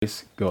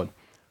Praise God.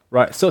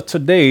 Right. So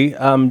today,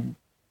 on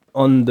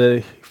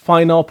the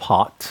final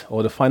part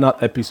or the final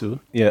episode,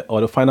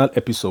 or the final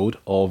episode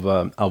of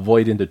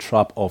avoiding the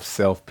trap of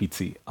self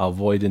pity,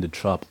 avoiding the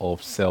trap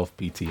of self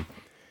pity.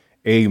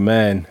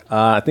 Amen.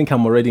 I think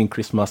I'm already in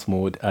Christmas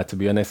mode. To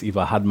be honest, if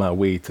I had my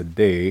way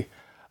today,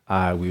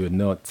 I will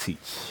not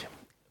teach.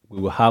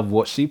 We will have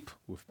worship,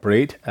 we've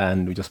prayed,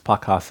 and we just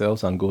pack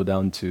ourselves and go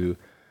down to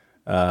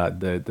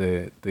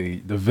the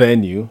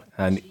venue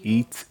and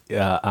eat.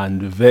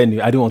 And the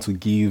venue, I don't want to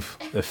give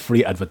a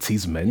free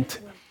advertisement.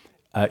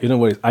 You know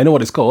what? I know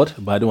what it's called,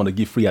 but I don't want to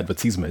give free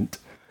advertisement.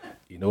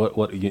 You know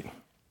what? I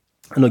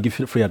don't give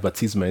free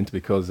advertisement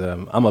because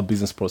I'm a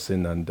business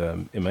person, and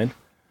amen.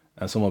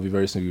 And some of you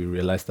very soon will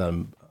realize that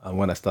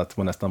when I start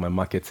my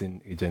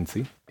marketing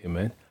agency,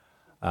 amen.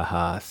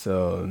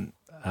 So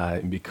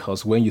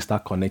because when you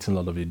start connecting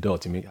all of the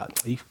dots, you mean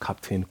if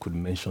Captain could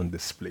mention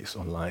this place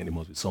online, it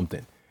must be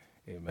something,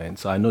 amen.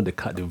 So I know the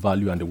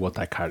value and the what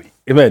I carry,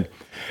 amen.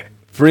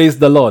 Praise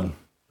the Lord.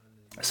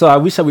 So I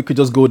wish that we could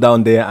just go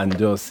down there and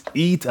just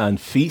eat and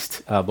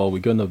feast, but we're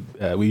gonna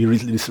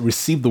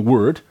receive the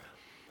word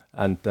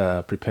and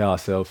prepare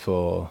ourselves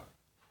for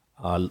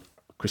our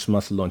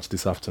Christmas lunch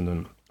this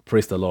afternoon.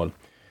 Praise the Lord.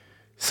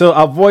 So,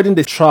 avoiding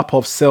the trap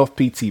of self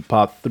pity,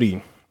 part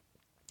 3.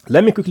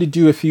 Let me quickly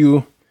do a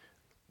few,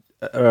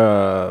 what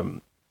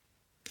do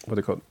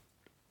you call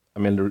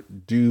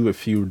it? Do a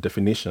few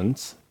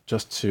definitions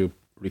just to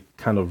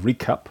kind of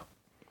recap,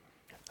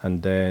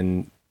 and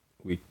then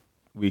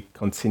we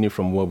continue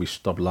from where we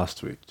stopped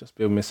last week. Just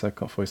bear with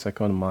me for a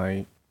second.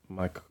 My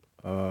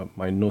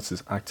notes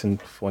is acting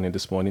funny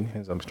this morning,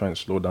 hence I'm trying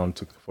to slow down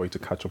for you to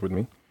catch up with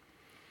me.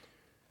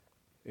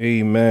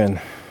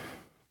 Amen.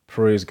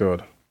 Praise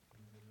God.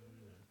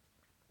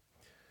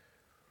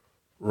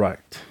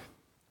 Right.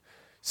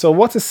 So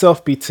what is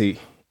self-pity?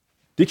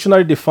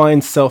 Dictionary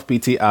defines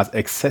self-pity as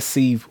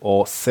excessive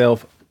or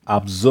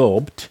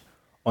self-absorbed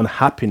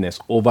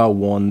unhappiness over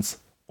one's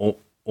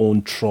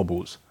own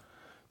troubles,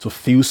 to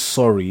feel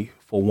sorry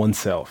for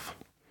oneself,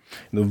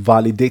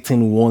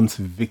 validating one's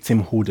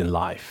victimhood in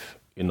life.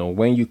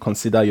 When you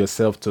consider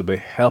yourself to be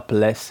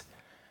helpless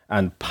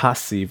and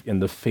passive in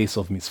the face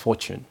of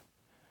misfortune.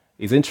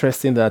 It's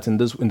interesting that in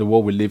the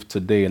world we live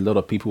today, a lot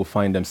of people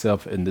find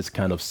themselves in this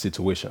kind of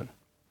situation,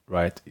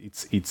 right?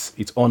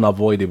 It's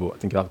unavoidable. I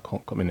think I'll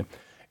come in.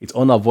 It's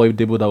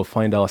unavoidable that we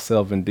find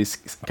ourselves in this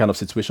kind of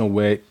situation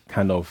where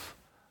kind of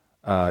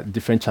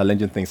different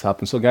challenging things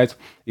happen. So, guys,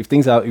 if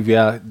we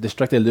are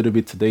distracted a little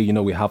bit today,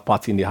 we have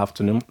party in the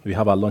afternoon, we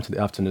have our lunch in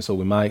the afternoon, so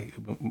we might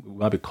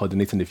be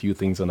coordinating a few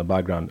things on the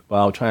background. But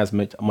I'll try as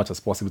much as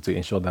possible to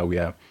ensure that we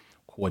are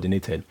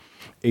coordinated.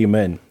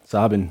 Amen.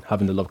 So I've been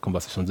having a lot of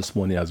conversations this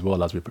morning as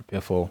well as we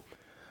prepare for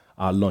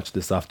our lunch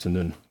this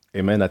afternoon.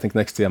 Amen. I think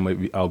next year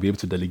I'll be able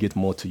to delegate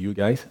more to you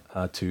guys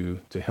to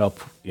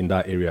help in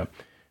that area.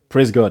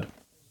 Praise God.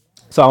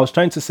 So I was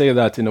trying to say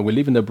that we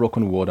live in a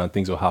broken world and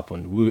things will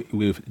happen.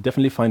 We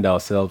definitely find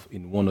ourselves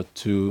in one or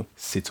two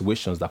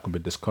situations that could be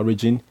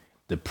discouraging,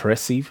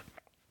 depressive,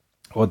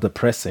 or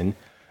depressing.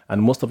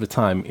 And most of the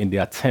time, in the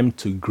attempt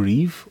to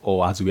grieve,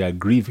 or as we are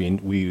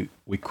grieving,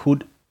 we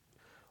could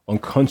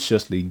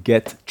unconsciously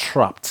get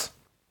trapped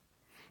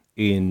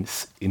in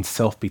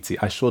self-pity.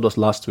 I showed us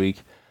last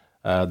week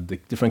the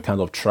different kinds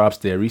of traps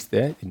there is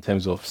there in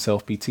terms of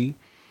self-pity.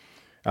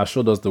 I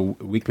showed us the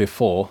week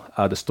before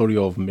the story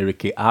of Mary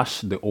Kay Ash,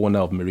 the owner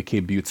of Mary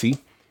Kay Beauty,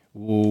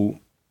 who,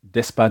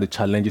 despite the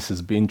challenges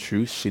she's been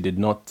through, she did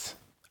not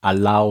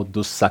allow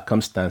those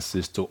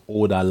circumstances to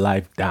hold her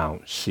life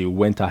down. She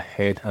went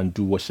ahead and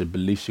do what she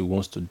believes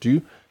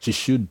she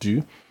should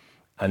do.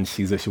 And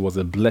she was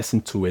a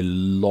blessing to a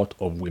lot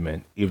of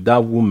women. If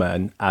that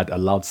woman had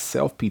allowed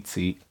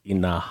self-pity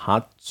in her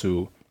heart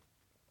to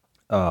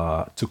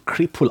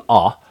cripple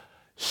her,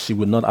 she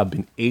would not have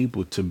been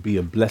able to be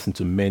a blessing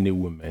to many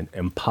women,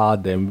 empower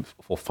them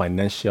for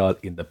financial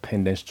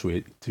independence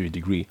to a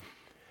degree.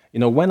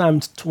 When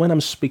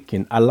I'm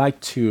speaking, I like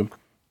to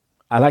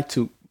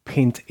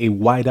paint a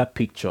wider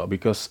picture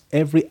because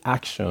every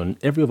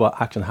of our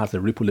action has a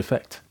ripple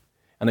effect.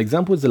 An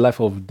example is the life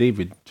of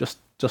David.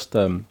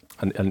 And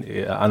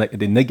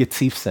the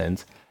negative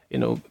sense,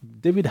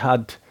 David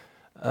had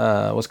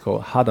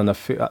had an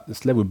affair,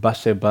 slept with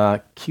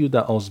Bathsheba, killed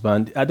her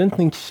husband. I don't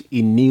think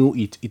he knew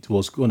it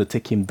was going to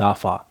take him that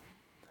far,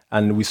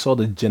 and we saw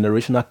the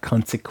generational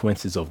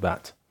consequences of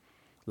that.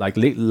 Like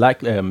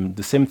the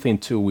same thing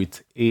too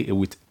with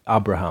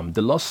Abraham.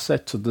 The Lord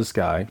said to this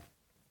guy,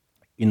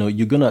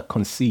 you're gonna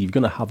conceive, you're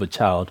gonna have a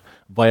child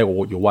via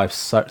your wife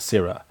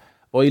Sarah.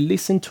 But he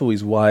listened to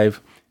his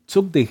wife.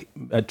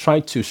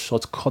 Tried to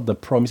shortcut the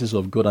promises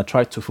of God and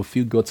tried to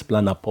fulfill God's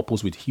plan and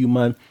purpose with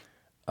human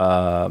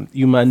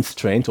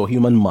strength or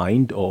human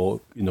mind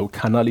or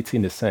carnality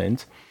in a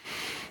sense,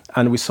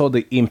 and we saw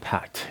the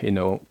impact.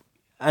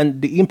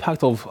 And the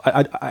impact of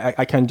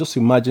I can just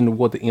imagine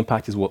what the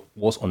impact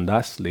was on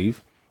that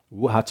slave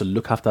who had to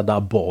look after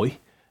that boy,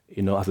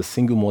 as a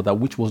single mother,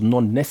 which was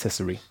not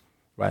necessary,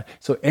 right?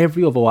 So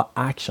every of our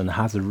action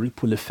has a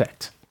ripple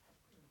effect.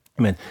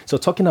 Amen. So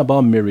talking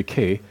about Mary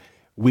Kay,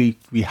 we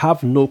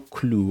have no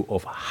clue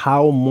of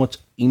how much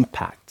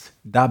impact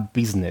that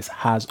business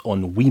has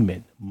on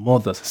women,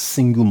 mothers,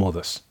 single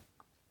mothers.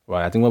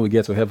 Right. I think when we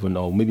get to heaven,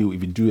 or maybe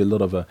if we do a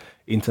lot of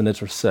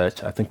internet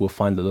research, I think we'll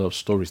find a lot of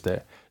stories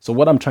there. So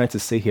what I'm trying to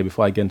say here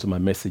before I get into my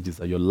message is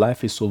that your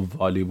life is so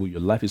valuable,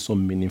 your life is so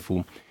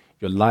meaningful,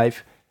 your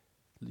life,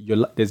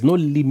 there's no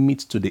limit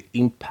to the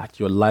impact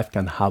your life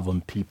can have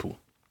on people.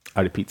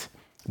 I repeat,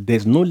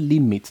 there's no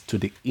limit to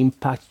the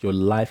impact your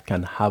life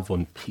can have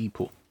on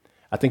people.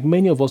 I think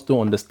many of us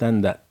don't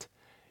understand that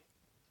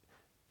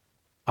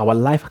our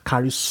life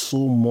carries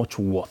so much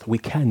worth. We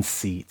can't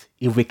see it.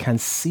 If we can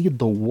see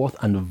the worth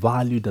and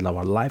value that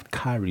our life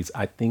carries,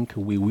 I think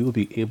we will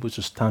be able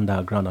to stand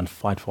our ground and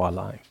fight for our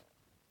life.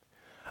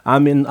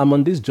 I'm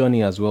on this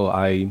journey as well.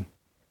 I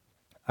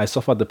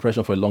suffered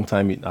depression for a long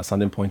time at a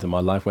certain point in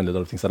my life when a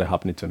lot of things started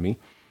happening to me.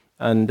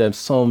 And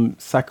some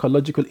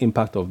psychological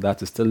impact of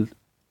that is still,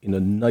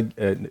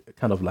 kind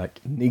of like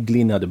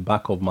niggling at the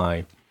back of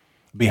my,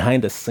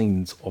 behind the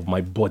scenes of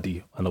my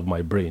body and of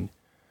my brain,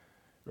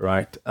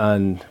 right?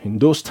 And in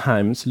those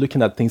times,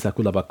 looking at things I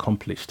could have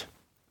accomplished,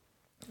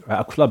 right?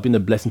 I could have been a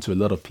blessing to a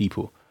lot of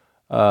people.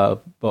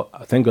 But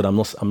thank God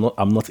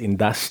I'm not in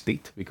that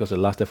state because it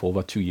lasted for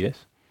over 2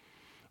 years.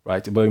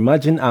 Right. But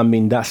imagine I'm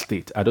in that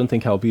state. I don't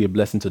think I'll be a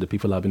blessing to the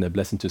people I've been a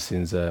blessing to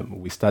since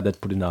we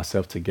started putting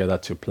ourselves together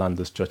to plant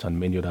this church and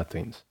many other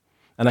things.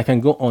 And I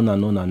can go on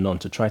and on and on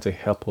to try to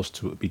help us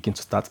to begin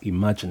to start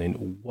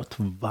imagining what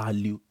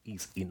value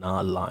is in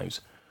our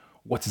lives.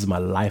 What is my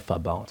life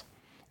about?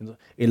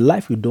 A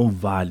life you don't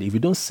value, if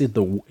you don't see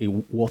the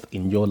worth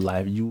in your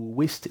life, you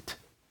waste it.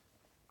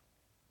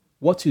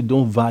 What you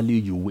don't value,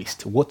 you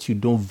waste. What you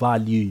don't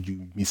value,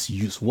 you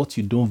misuse. What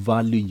you don't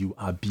value, you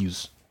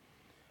abuse.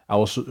 I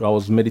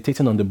was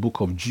meditating on the book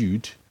of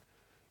Jude.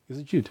 Is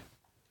it Jude?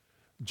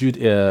 Jude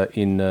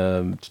in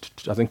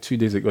I think 2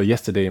 days ago,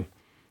 yesterday,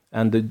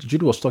 and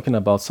Jude was talking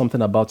about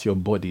something about your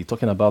body,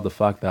 talking about the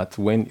fact that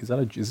when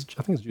I think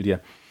it's Jude, yeah,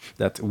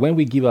 that when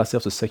we give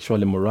ourselves to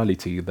sexual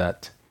immorality,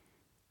 that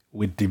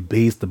we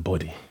debase the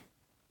body,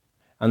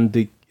 and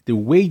the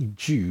way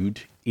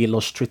Jude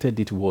illustrated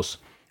it was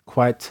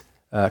quite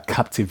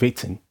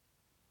captivating.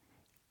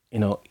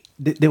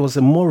 There was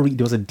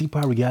a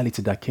deeper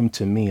reality that came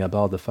to me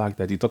about the fact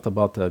that he talked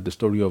about the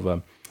story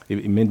of he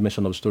made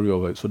mention of the story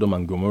of Sodom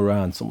and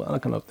Gomorrah and some other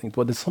kind of things.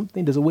 But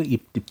there's a way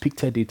he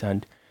depicted it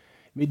and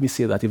made me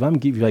say that if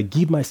I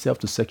give myself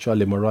to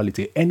sexual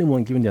immorality,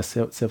 anyone giving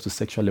themselves to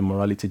sexual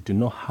immorality do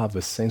not have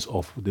a sense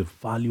of the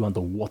value and the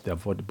worth their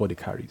body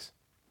carries.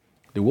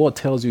 The world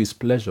tells you it's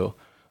pleasure,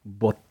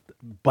 but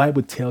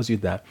Bible tells you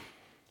that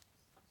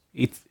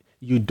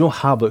you don't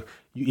have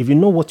if you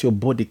know what your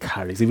body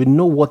carries, if you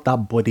know what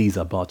that body is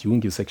about, you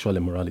won't give sexual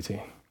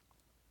immorality.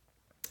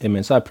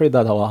 Amen. So I pray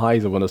that our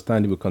eyes of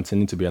understanding will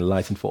continue to be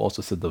enlightened for us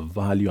to see the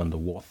value and the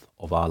worth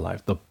of our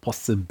life, the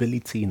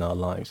possibility in our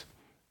lives.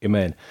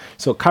 Amen.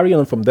 So carrying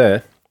on from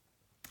there,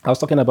 I was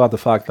talking about the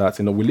fact that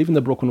we live in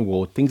a broken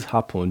world, things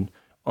happen,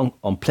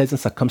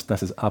 unpleasant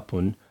circumstances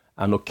happen,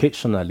 and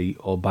occasionally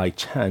or by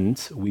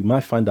chance, we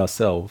might find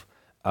ourselves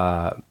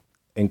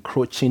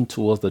encroaching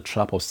towards the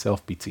trap of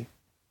self-pity.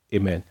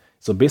 Amen.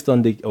 So based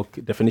on the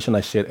definition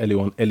I shared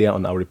earlier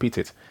on, I'll repeat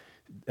it.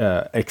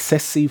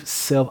 Excessive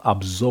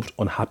self-absorbed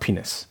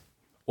unhappiness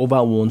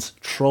over one's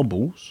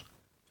troubles.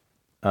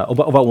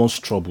 Over one's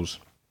troubles.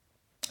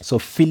 So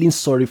feeling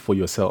sorry for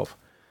yourself,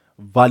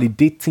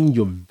 validating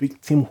your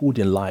victimhood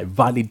in life,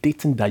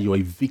 validating that you're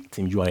a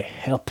victim, you are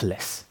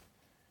helpless.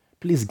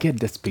 Please get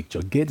this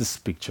picture. Get this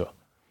picture.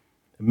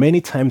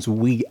 Many times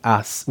we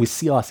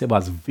see ourselves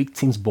as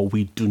victims, but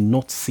we do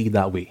not see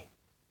that way.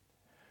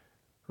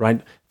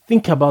 Right?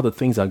 Think about the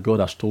things that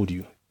God has told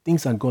you,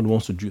 things that God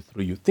wants to do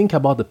through you. Think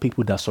about the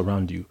people that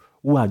surround you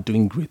who are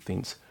doing great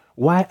things.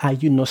 Why are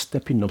you not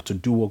stepping up to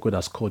do what God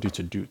has called you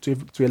to do?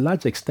 To a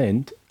large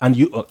extent, and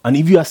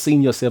if you are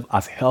seeing yourself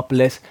as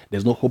helpless,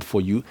 there's no hope for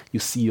you, you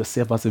see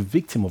yourself as a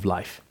victim of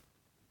life.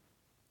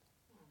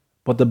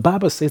 But the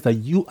Bible says that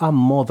you are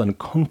more than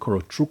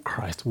conqueror through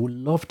Christ who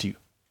loved you.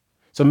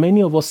 So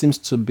many of us seems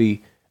to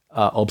be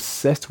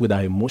obsessed with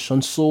our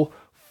emotions, so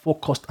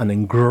focused and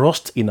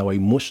engrossed in our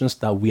emotions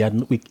that we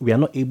are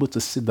not able to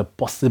see the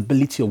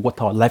possibility of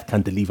what our life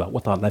can deliver,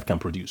 what our life can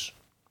produce.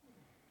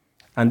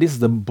 And this is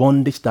the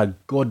bondage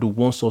that God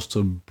wants us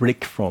to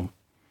break from.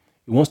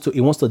 He wants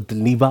to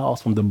deliver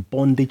us from the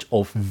bondage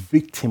of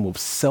victim, of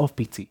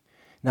self-pity.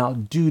 Now,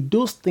 do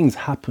those things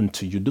happen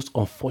to you, those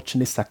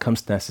unfortunate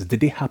circumstances?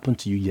 Did they happen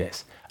to you?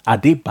 Yes. Are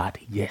they bad?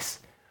 Yes.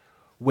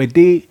 Are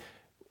they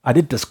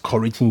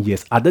discouraging?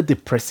 Yes. Are they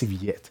depressive?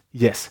 Yet?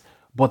 Yes.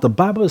 But the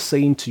Bible is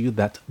saying to you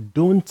that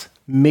don't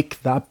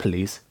make that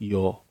place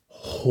your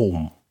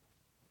home.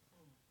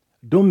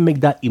 Don't make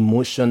that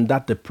emotion,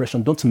 that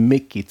depression, don't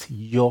make it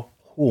your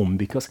home,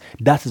 because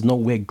that is not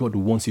where God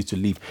wants you to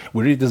live.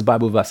 We read this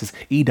Bible verses,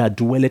 he that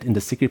dwelleth in the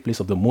secret place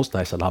of the Most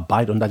High shall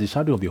abide under the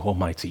shadow of the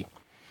Almighty.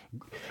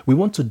 We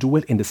want to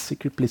dwell in the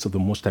secret place of the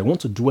Most High. We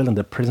want to dwell in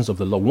the presence of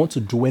the Lord. We want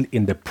to dwell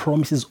in the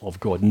promises of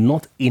God,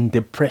 not in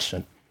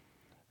depression.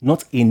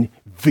 not in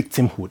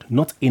victimhood,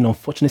 not in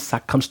unfortunate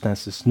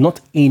circumstances, not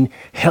in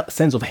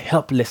sense of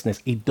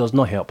helplessness. It does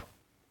not help.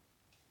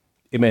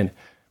 Amen.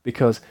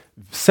 Because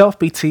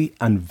self-pity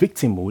and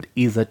victimhood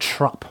is a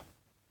trap.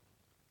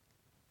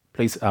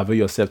 Please avail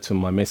yourself to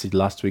my message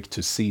last week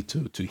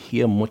to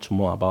hear much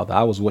more about that.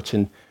 I was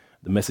watching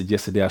the message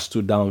yesterday. I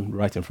stood down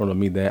right in front of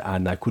me there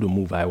and I couldn't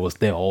move. I was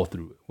there all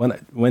through.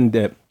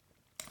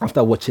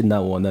 After watching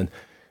that one, and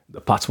the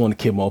part one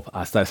came up,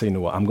 I started saying, you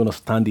know what, I'm going to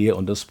stand here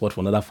on this spot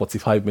for another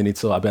 45 minutes,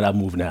 so I better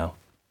move now.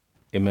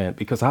 Amen.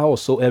 Because I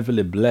was so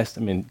heavily blessed.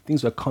 I mean,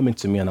 things were coming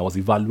to me and I was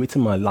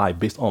evaluating my life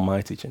based on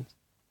my teachings.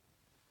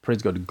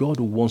 Praise God. God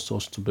wants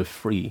us to be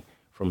free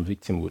from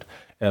victimhood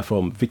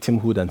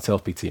and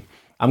self-pity.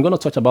 I'm going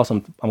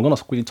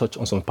to quickly touch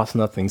on some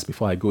personal things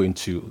before I go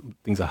into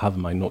things I have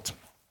in my notes.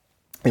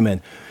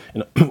 Amen.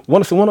 You know,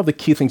 one of the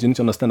key things you need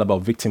to understand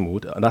about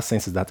victimhood in that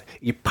sense is that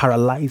it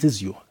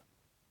paralyzes you.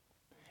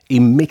 It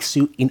makes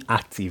you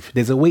inactive.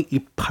 There's a way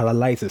it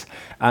paralyzes.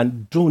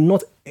 And do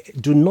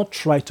not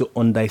try to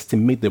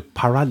underestimate the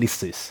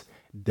paralysis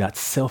that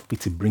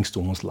self-pity brings to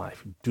one's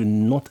life. Do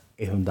not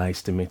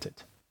underestimate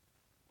it.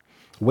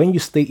 When you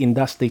stay in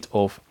that state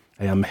of,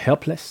 I am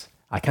helpless,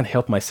 I can't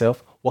help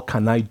myself, what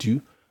can I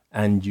do?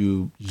 And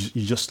you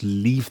just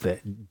leave there.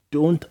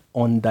 Don't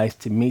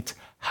underestimate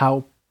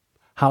how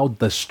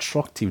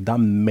destructive that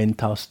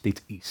mental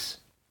state is.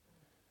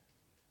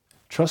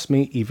 Trust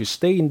me, if you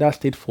stay in that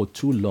state for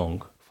too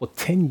long, for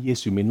 10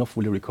 years, you may not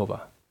fully recover.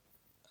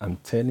 I'm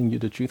telling you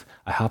the truth.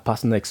 I have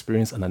personal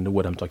experience and I know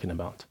what I'm talking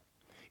about.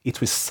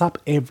 It will sap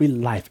every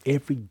life,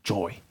 every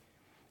joy,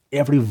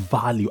 every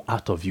value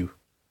out of you.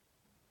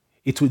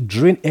 It will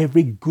drain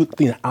every good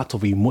thing out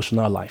of your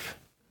emotional life.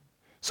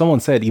 Someone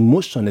said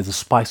emotion is the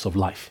spice of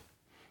life.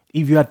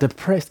 If you are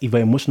depressed, if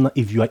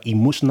you are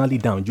emotionally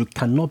down, you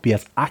cannot be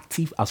as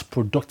active, as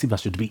productive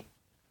as you'd be.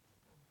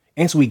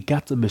 Hence, we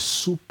got to be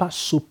super,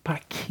 super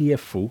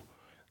careful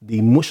the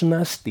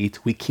emotional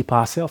state we keep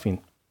ourselves in.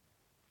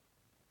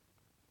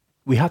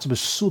 We have to be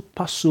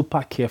super,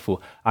 super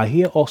careful. I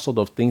hear all sorts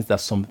of things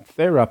that some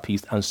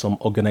therapists and some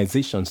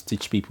organizations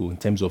teach people in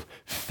terms of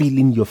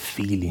feeling your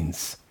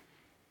feelings.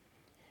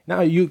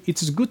 Now,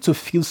 it is good to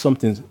feel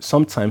something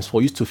sometimes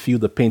for you to feel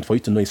the pain, for you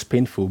to know it's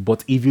painful.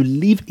 But if you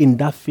live in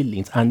that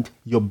feelings and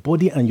your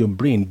body and your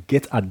brain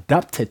get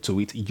adapted to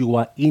it, you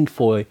are in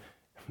for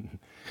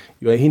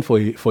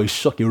a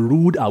shock, a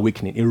rude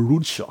awakening, a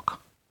rude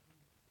shock.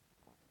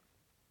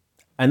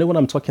 I know what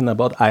I'm talking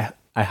about. I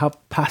have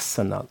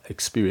personal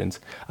experience.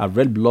 I've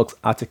read blogs,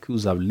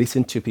 articles, I've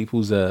listened to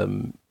people's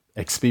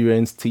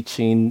experience,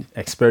 teaching,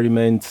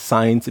 experiments,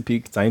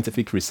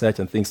 scientific research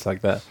and things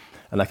like that.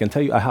 And I can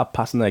tell you, I have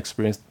personal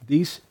experience.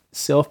 This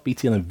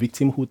self-pity and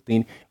victimhood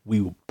thing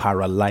will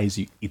paralyze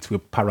you. It will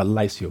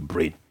paralyze your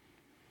brain.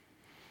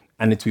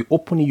 And it will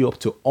open you up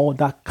to all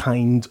that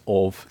kind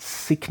of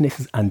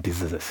sicknesses and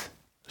diseases.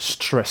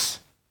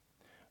 Stress.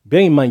 Bear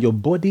in mind, your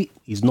body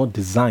is not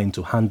designed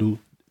to handle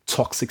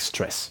toxic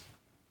stress.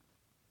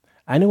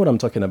 I know what I'm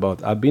talking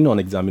about. I've been on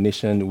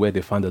examination where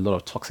they found a lot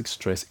of toxic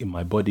stress in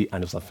my body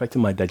and it was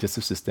affecting my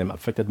digestive system,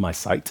 affected my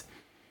sight,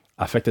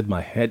 affected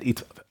my head.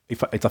 It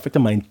affected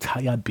my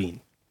entire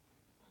being.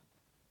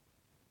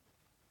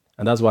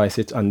 And that's why I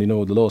said, and the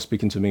Lord was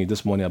speaking to me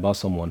this morning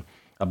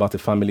about a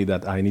family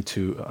that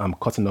I'm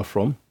cutting off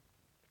from.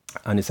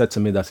 And he said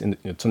to me that,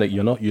 tonight,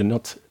 you're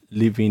not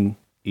living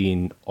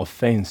in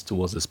offense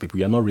towards these people.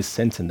 You're not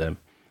resenting them.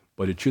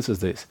 But the truth is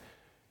this,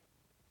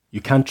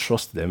 you can't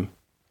trust them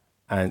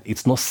and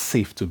it's not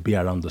safe to be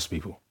around those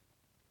people.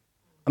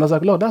 And I was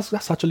like, Lord,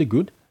 that's actually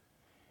good.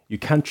 You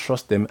can't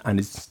trust them and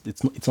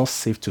it's not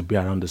safe to be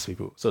around those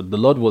people. So the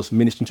Lord was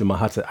ministering to my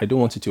heart that I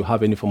don't want you to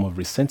have any form of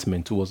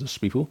resentment towards those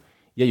people.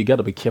 Yeah, you got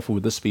to be careful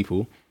with those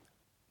people.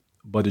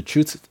 But the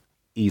truth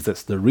is that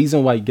the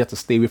reason why you get to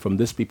stay away from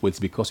these people is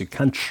because you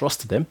can't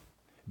trust them.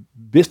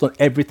 Based on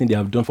everything they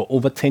have done for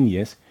over 10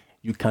 years,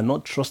 you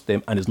cannot trust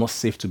them and it's not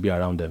safe to be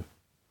around them.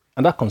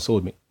 And that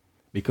consoled me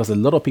because a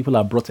lot of people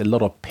have brought a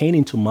lot of pain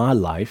into my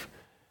life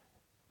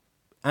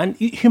and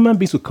human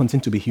beings will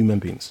continue to be human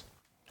beings.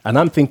 And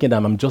I'm thinking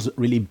that I'm just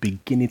really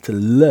beginning to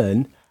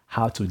learn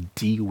how to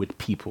deal with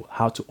people,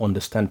 how to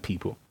understand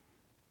people.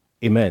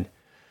 Amen.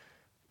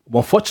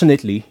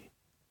 Unfortunately,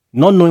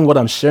 not knowing what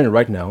I'm sharing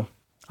right now,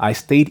 I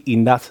stayed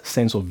in that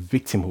sense of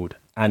victimhood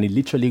and it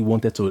literally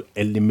wanted to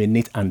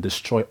eliminate and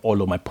destroy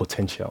all of my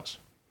potentials.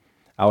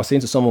 I was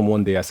saying to someone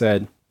one day, I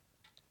said,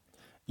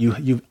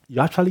 you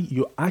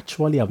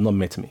actually have not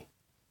met me.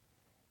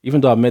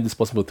 Even though I've met this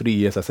person for 3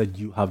 years, I said,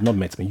 you have not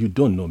met me. You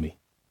don't know me.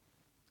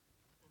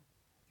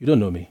 You don't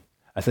know me.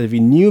 I said, if you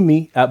knew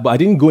me, but I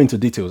didn't go into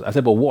details. I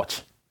said, but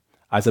watch.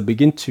 As I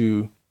begin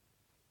to,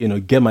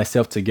 get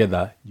myself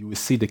together, you will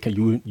see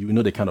you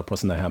know the kind of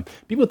person I am.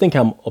 People think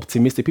I'm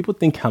optimistic. People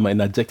think I'm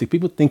energetic.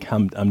 People think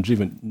I'm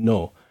driven.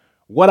 No.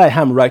 What I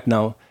am right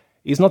now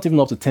is not even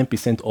up to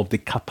 10% of the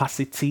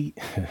capacity.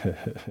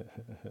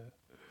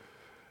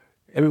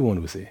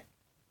 Everyone will say.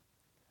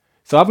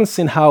 So I haven't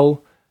seen how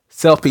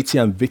self-pity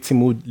and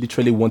victimhood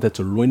literally wanted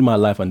to ruin my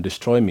life and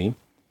destroy me.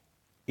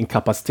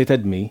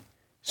 incapacitated me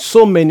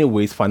so many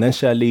ways,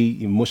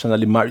 financially,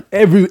 emotionally,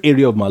 every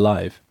area of my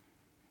life,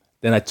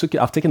 then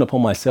I've taken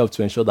upon myself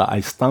to ensure that I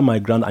stand my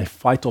ground. I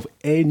fight off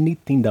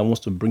anything that wants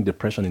to bring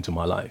depression into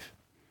my life,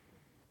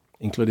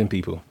 including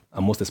people,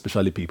 and most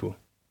especially people.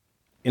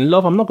 In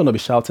love, I'm not going to be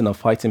shouting and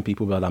fighting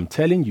people, but I'm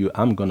telling you,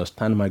 I'm going to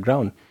stand my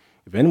ground.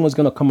 If anyone's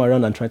going to come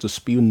around and try to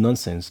spew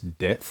nonsense,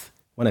 death,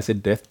 when I say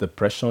death,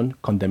 depression,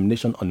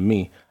 condemnation on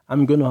me,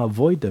 I'm going to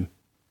avoid them.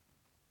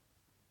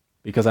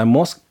 Because I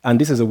must, and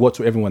this is a word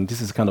to everyone,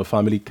 this is kind of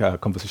family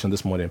conversation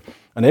this morning,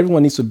 and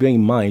everyone needs to bear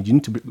in mind, you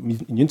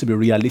need to be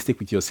realistic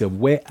with yourself.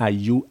 Where are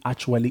you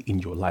actually in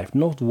your life?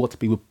 Not what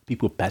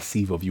people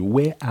perceive of you.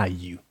 Where are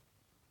you?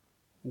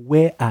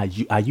 Where are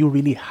you? Are you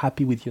really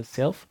happy with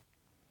yourself?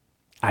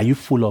 Are you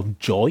full of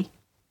joy?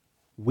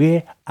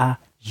 Where are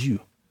you?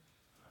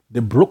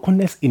 The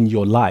brokenness in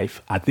your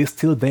life, are they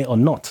still there or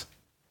not?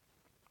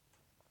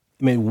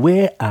 I mean,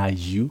 where are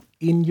you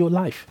in your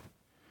life?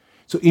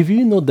 So if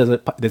you know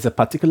there's a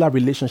particular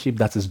relationship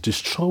that is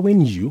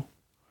destroying you,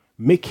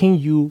 making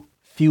you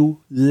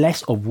feel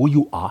less of who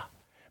you are,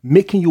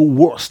 making you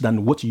worse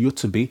than what you used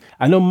to be.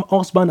 I know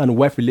husband and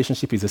wife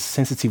relationship is a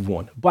sensitive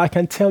one, but I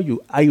can tell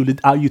you, I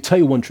will tell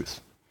you one truth.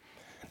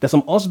 There's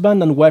some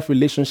husband and wife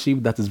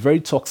relationship that is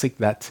very toxic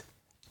that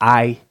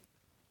I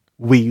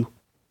will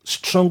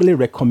strongly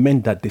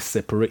recommend that they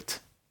separate.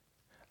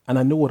 And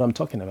I know what I'm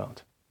talking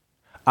about.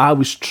 I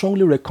will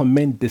strongly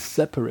recommend they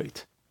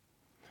separate.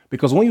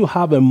 Because when you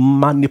have a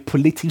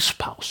manipulative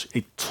spouse,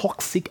 a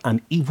toxic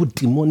and evil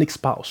demonic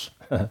spouse,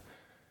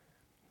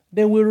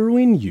 they will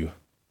ruin you.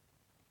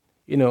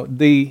 You know,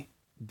 the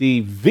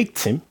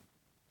victim,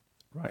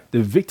 right?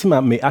 The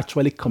victim may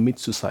actually commit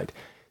suicide.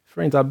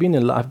 Friends, I've been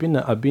in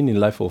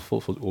life for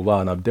a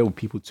while, and I've dealt with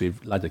people to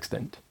a large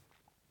extent.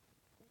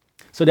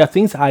 So there are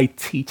things I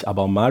teach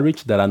about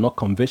marriage that are not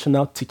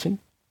conventional teaching,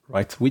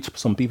 right? Which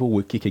some people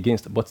will kick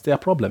against, but they're a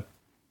problem.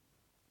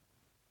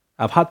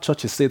 I've had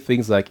churches say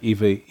things like,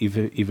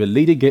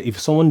 if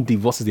someone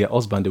divorces their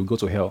husband, they will go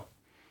to hell.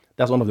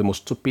 That's one of the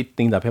most stupid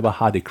things I've ever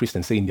heard a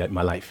Christian say in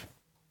my life.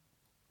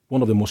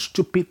 One of the most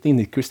stupid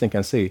things a Christian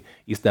can say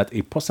is that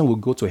a person will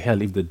go to hell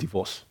if they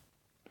divorce.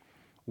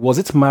 Was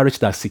it marriage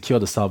that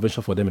secured the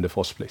salvation for them in the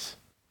first place?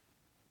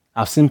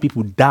 I've seen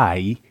people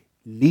die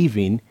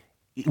living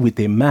with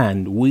a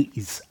man who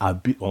is or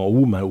a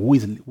woman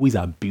who is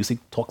abusive,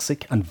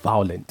 toxic, and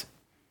violent.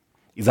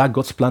 Is that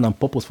God's plan and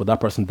purpose for that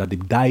person that they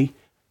die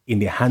in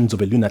the hands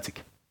of a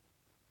lunatic?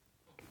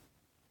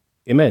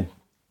 Amen.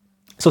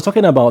 So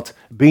talking about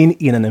being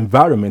in an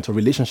environment or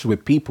relationship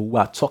with people who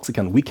are toxic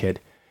and wicked,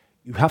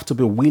 you have to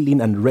be willing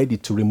and ready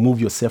to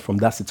remove yourself from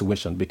that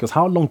situation, because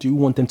how long do you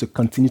want them to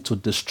continue to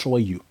destroy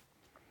you?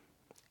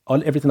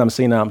 Everything I'm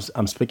saying now,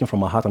 I'm speaking from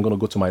my heart. I'm going to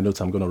go to my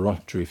notes. I'm going to run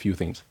through a few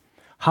things.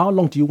 How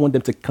long do you want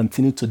them to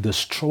continue to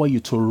destroy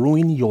you, to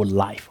ruin your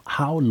life?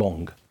 How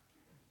long?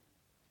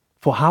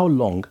 For how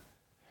long?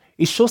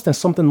 It shows there's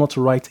something not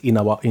right in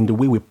the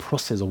way we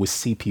process or we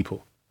see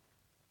people.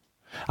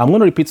 I'm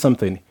going to repeat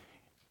something.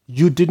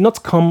 You did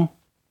not come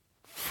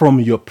from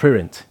your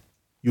parent.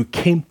 You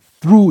came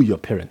through your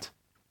parent.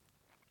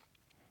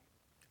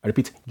 I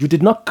repeat, you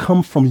did not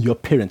come from your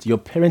parent. Your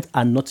parents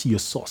are not your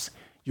source.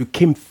 You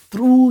came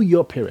through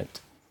your parent.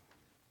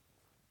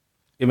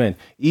 Amen.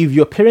 If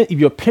your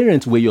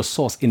parents were your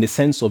source in the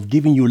sense of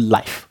giving you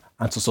life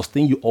and to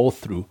sustain you all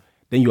through,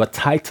 then you are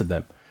tied to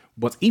them.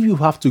 But if you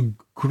have to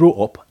grow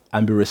up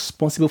and be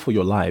responsible for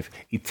your life,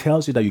 it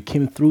tells you that you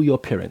came through your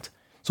parent.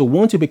 So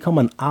once you become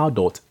an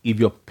adult, if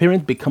your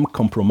parents become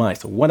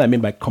compromised, what I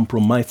mean by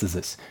compromise is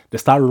this: they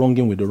start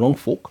wronging with the wrong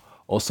folk,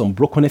 or some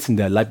brokenness in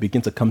their life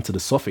begin to come to the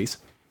surface,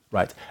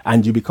 right?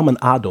 And you become an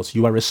adult,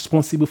 you are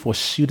responsible for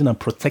shielding and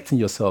protecting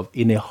yourself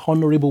in a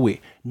honorable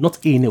way,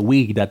 not in a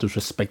way that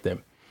disrespect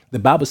them. The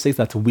Bible says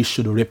that we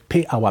should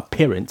repay our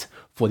parents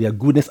for their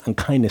goodness and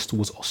kindness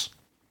towards us.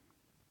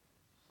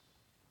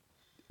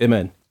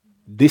 Amen.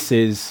 This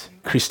is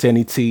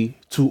Christianity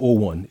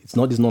 201. It's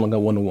no longer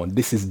 101.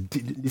 This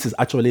is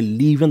actually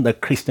living the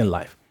Christian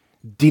life,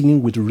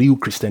 dealing with real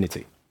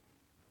Christianity.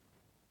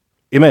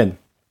 Amen.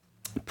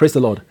 Praise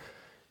the Lord.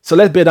 So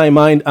let's bear that in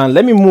mind, and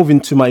let me move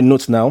into my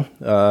notes now.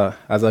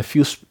 As I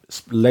feel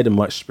led in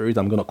my spirit,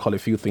 I'm going to call a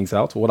few things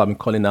out. What I've been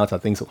calling out are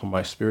things from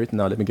my spirit.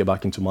 Now let me get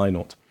back into my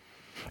note.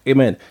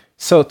 Amen.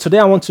 So today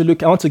I want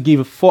to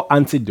give 4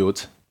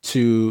 antidotes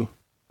to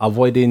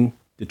avoiding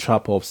the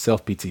trap of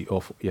self-pity.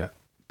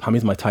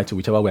 Permit my title,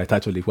 whichever way I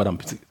title it. What I'm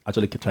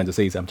actually trying to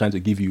say is I'm trying to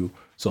give you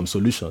some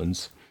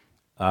solutions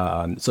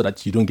so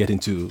that you don't get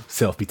into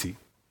self-pity.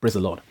 Praise the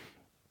Lord.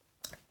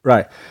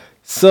 Right.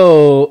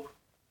 So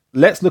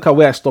let's look at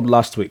where I stopped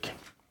last week.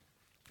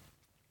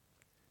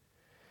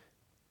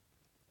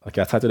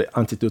 Okay, I titled it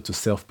Antidote to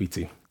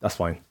Self-Pity. That's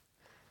fine.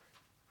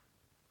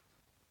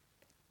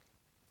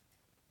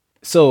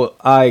 So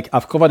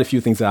I've covered a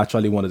few things I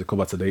actually wanted to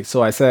cover today.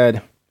 So I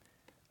said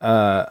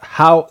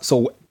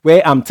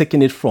where I'm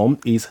taking it from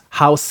is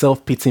how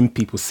self-pitying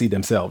people see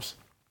themselves.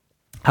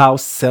 How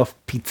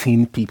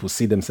self-pitying people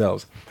see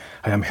themselves.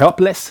 I am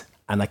helpless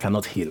and I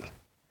cannot heal.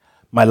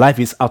 My life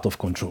is out of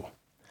control.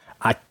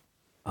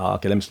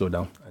 Okay, let me slow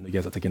down. I know you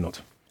guys are taking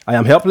note. I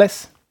am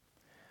helpless.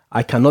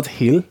 I cannot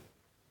heal.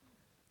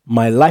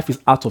 My life is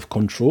out of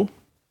control.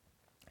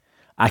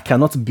 I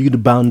cannot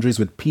build boundaries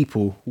with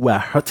people who are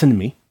hurting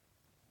me.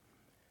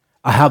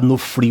 I have no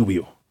free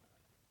will.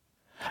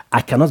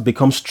 I cannot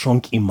become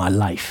strong in my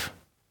life.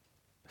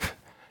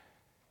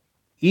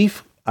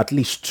 If at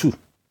least two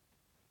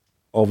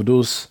of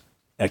those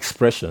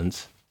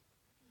expressions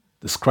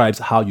describes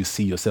how you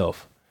see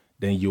yourself,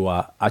 then you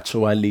are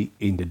actually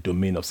in the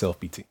domain of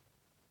self-pity.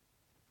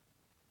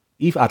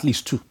 If at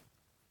least two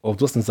of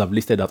those things I've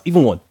listed out,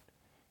 even one,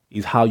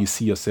 is how you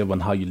see yourself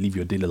and how you live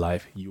your daily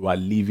life, you are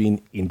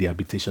living in the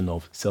habitation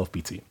of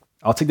self-pity.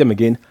 I'll take them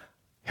again.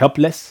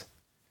 Helpless,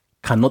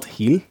 cannot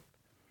heal,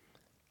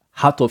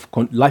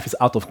 life is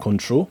out of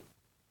control,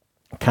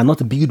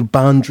 cannot build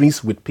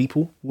boundaries with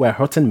people who are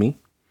hurting me.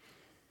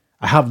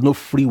 I have no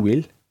free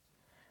will.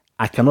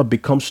 I cannot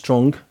become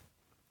strong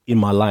in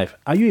my life.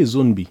 Are you a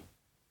zombie?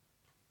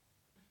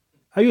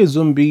 Are you a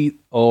zombie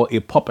or a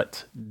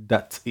puppet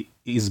that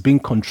is being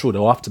controlled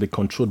or have to be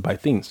controlled by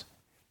things?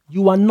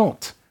 You are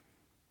not.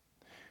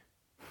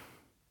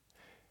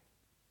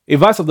 A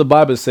verse of the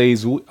Bible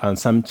says, in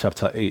Psalm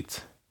chapter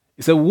 8,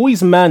 it says, who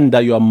is man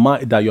that you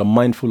are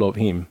mindful of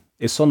him?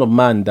 A son of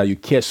man that you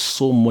care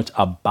so much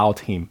about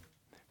him.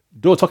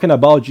 Though talking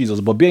about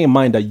Jesus, but bear in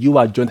mind that you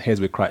are joint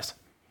heirs with Christ.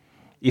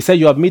 He said,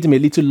 you have made him a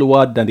little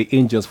lower than the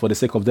angels for the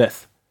sake of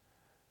death.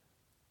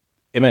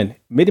 Amen.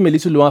 Made him a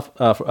little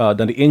lower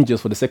than the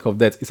angels for the sake of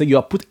death. He said, you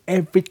have put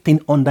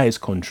everything under his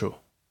control.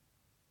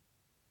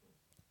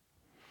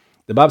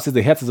 The Bible says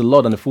the earth is the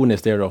Lord and the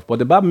fullness thereof. But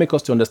the Bible makes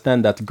us to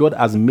understand that God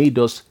has made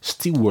us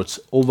stewards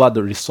over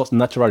the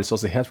natural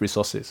resources, the earth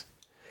resources.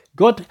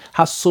 God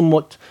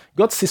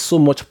sees so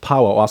much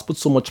power, or has put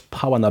so much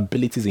power and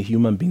abilities in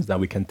human beings that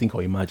we can think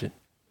or imagine.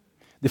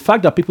 The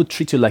fact that people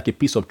treat you like a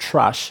piece of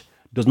trash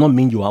does not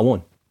mean you are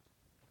one.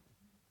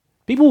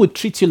 People will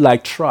treat you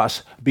like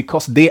trash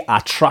because they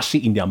are trashy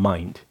in their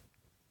mind.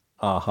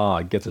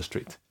 Get it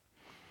straight.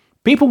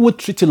 People who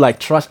treat you like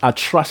trash are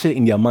trashy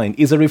in their mind.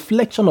 It's a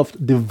reflection of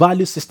the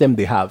value system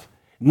they have,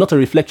 not a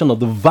reflection of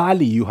the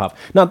value you have.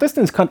 Now, these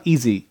things can't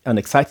easy and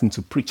exciting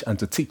to preach and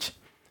to teach,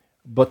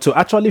 but to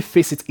actually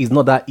face it is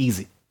not that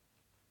easy.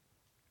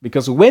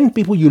 Because when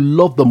people you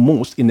love the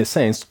most, in a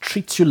sense,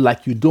 treat you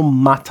like you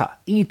don't matter,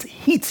 it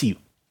hits you.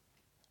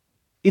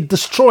 It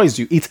destroys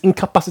you. It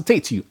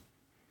incapacitates you.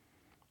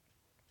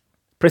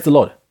 Praise the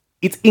Lord.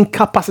 It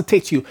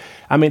incapacitates you.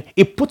 I mean,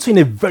 it puts you in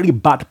a very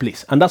bad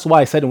place. And that's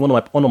why I said in one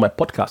of my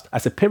podcasts,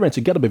 as a parent,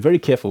 you got to be very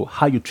careful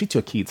how you treat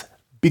your kids.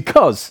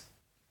 Because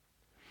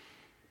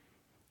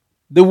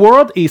the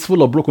world is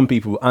full of broken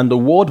people. And the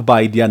world,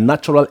 by their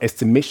natural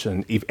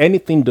estimation, if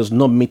anything does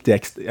not meet their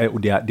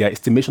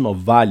estimation of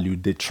value,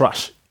 they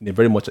trash to a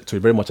very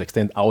much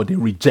extent, or they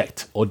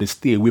reject, or they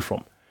stay away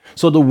from.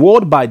 So the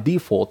world by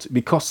default,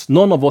 because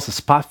none of us is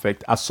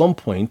perfect, at some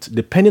point,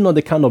 depending on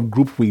the kind of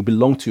group we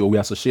belong to or we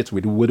associate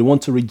with, would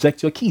want to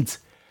reject your kids.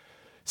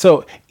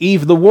 So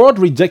if the world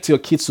rejects your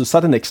kids to a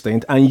certain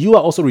extent and you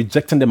are also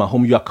rejecting them at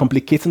home, you are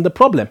complicating the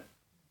problem.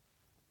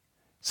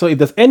 So if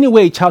there's any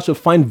way a child should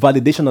find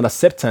validation and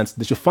acceptance,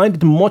 they should find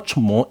it much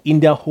more in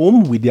their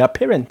home with their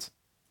parents.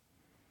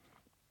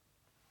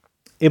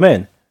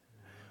 Amen.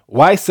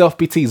 Why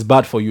self-pity is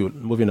bad for you?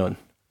 Moving on.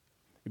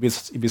 If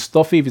it's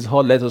stuffy, if it's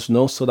hot, let us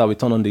know so that we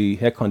turn on the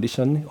air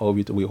conditioning, or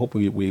we hope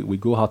we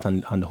go out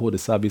and hold the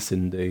service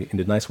in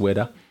the nice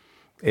weather.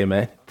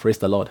 Amen. Praise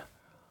the Lord.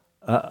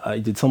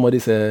 Did somebody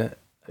say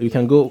we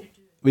can go?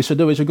 We should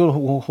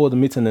go hold the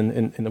meeting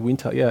in the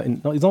winter. Yeah,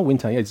 no, it's not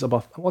winter. Yeah, it's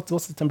about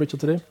what's the temperature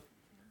today?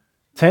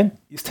 10.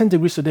 It's 10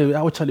 degrees today.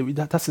 Actually,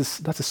 that's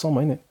a summer,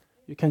 isn't it?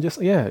 You can just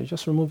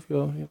remove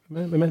your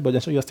amen, but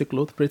ensure you're still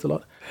clothed. Praise the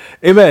Lord.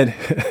 Amen.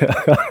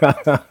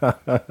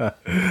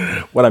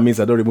 What I mean is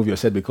I don't remove your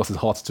shirt because it's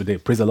hot today.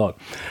 Praise the Lord.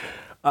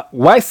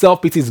 Why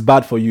self-pity is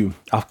bad for you?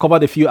 I've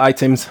covered a few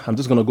items. I'm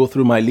just going to go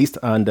through my list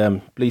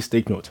and please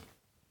take note.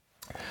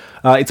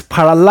 It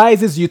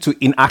paralyzes you to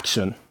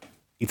inaction.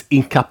 It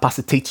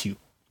incapacitates you.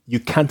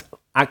 You can't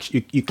act.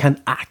 You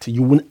can't act.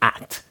 You won't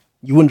act.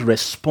 You won't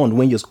respond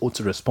when you're supposed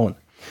to respond.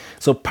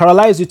 So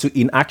paralyze you to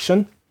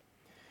inaction.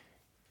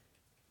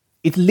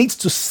 It leads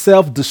to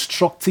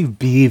self-destructive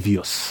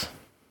behaviors.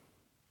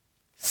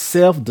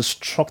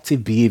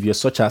 Self-destructive behaviors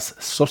such as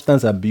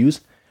substance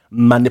abuse,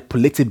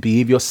 manipulative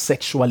behavior,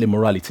 sexual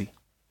immorality.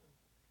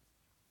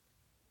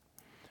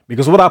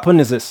 Because what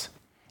happens is this.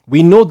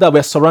 We know that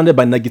we're surrounded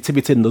by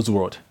negativity in this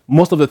world.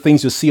 Most of the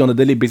things you see on a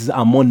daily basis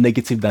are more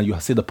negative than you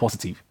see the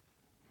positive.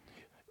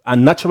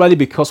 And naturally,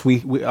 because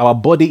our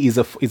body is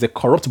a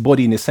corrupt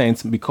body in a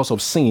sense because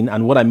of sin.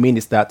 And what I mean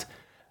is that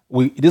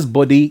this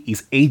body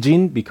is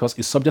aging because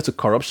it's subject to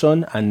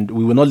corruption, and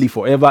we will not live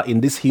forever in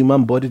this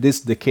human body, this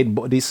decayed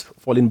body, this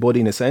fallen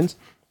body in a sense.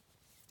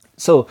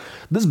 So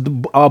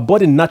our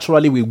body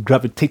naturally will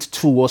gravitate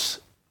towards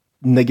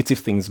negative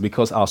things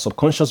because our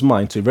subconscious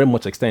mind, to a very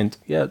much extent,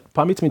 yeah,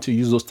 permit me to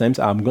use those terms.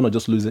 I'm going to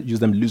just use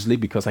them loosely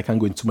because I can't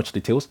go into much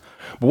details.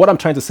 But what I'm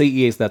trying to say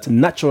here is that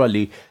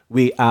naturally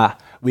we are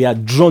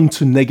drawn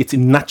to negative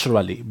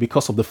naturally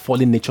because of the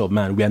fallen nature of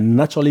man. We are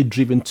naturally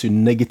driven to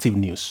negative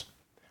news.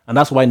 And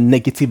that's why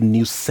negative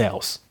news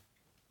sells.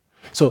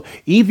 So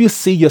if you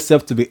see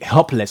yourself to be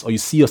helpless or you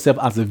see yourself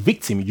as a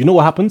victim, you know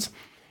what happens?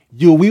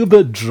 You will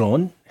be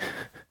drawn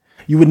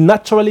you will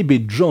naturally be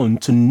drawn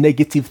to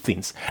negative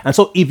things. And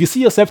so if you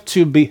see yourself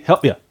to be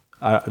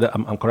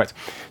I'm correct.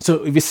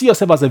 So if you see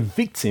yourself as a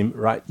victim,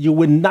 right, you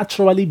will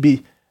naturally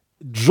be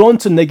drawn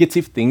to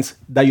negative things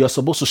that you're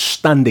supposed to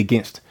stand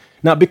against.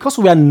 Now, because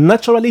we are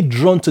naturally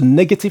drawn to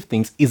negative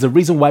things is the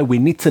reason why we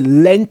need to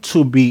learn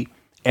to be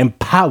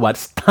empowered,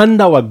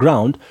 stand our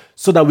ground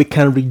so that we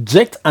can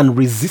reject and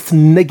resist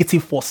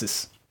negative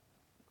forces.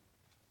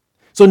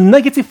 So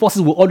negative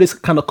forces will always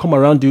kind of come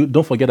around you.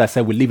 Don't forget I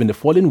said we live in the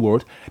fallen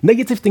world.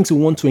 Negative things will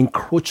want to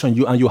encroach on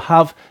you, and you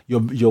have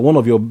your one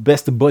of your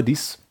best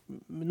buddies,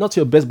 not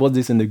your best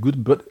buddies in the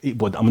good, but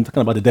I'm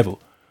talking about the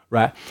devil,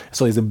 right?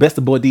 So it's the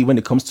best buddy when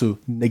it comes to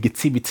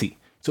negativity.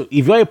 So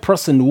if you're a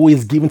person who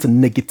is given to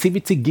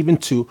negativity, given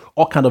to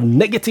all kind of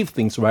negative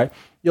things, right?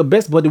 Your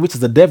best buddy, which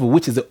is the devil,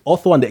 which is the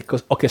author and the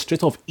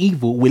orchestrator of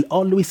evil, will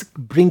always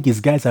bring his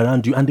guys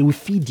around you and they will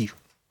feed you.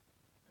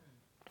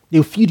 They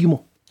will feed you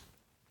more.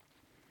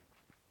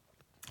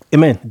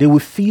 Amen. They will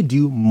feed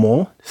you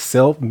more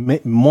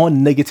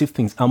negative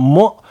things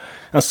and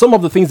some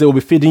of the things they will be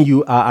feeding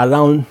you are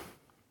around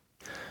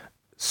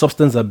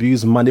substance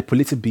abuse,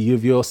 manipulative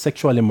behavior,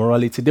 sexual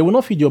immorality. They will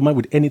not feed your mind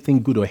with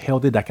anything good or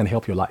healthy that can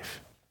help your life.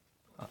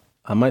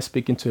 Am I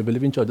speaking to a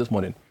believing church this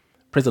morning?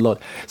 Praise the Lord.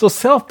 So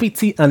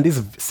self-pity and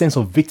this sense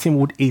of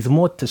victimhood is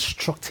more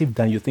destructive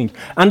than you think.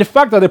 And the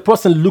fact that a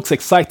person looks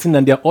exciting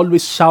and they're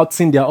always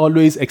shouting, they're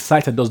always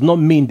excited, does not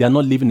mean they're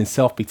not living in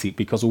self-pity.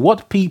 Because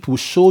what people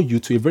show you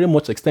to a very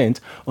much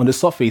extent on the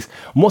surface,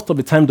 most of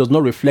the time does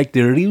not reflect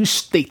the real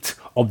state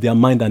of their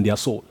mind and their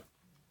soul.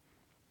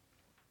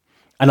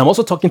 And I'm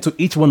also talking to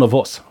each one of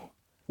us.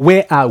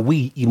 Where are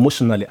we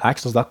emotionally? I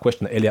asked us that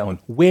question earlier on.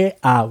 Where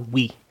are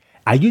we?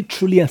 Are you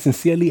truly and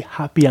sincerely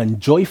happy and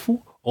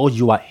joyful? Or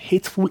you are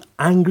hateful,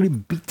 angry,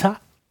 bitter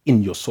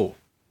in your soul?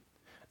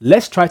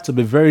 Let's try to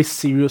be very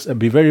serious and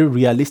be very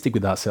realistic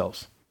with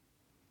ourselves.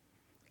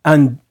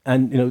 And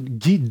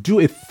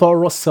do a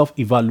thorough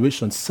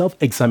self-evaluation,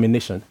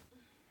 self-examination.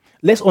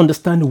 Let's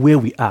understand where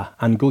we are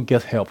and go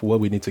get help where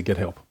we need to get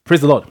help. Praise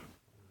the Lord.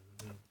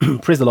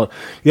 Praise the Lord.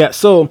 Yeah,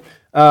 so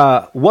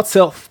why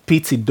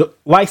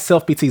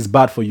self-pity is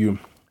bad for you?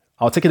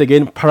 I'll take it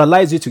again.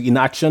 Paralyze you to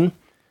inaction,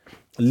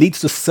 leads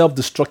to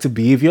self-destructive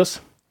behaviors,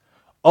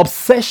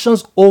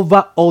 obsessions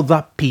over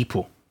other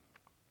people.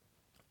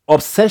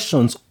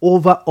 Obsessions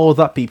over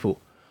other people.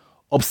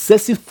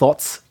 Obsessive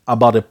thoughts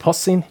about a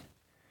person.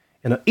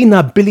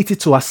 Inability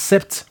to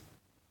accept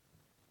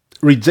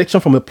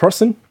rejection from a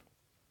person.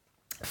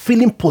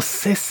 Feeling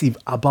possessive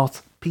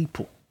about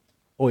people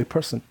or a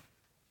person.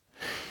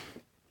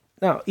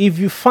 Now, if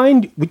you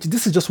find, which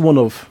this is just one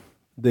of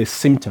the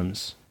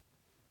symptoms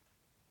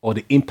or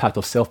the impact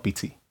of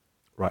self-pity,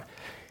 right?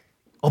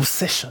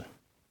 Obsession.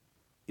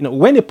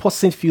 When a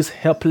person feels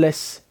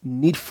helpless,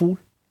 needful,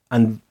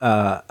 and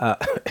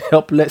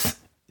helpless,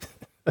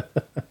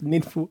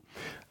 needful,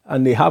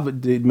 and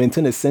they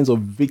maintain a sense of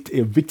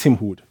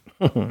victimhood.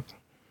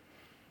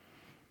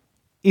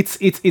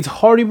 It's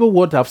horrible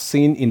what I've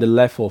seen in the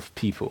life of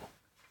people.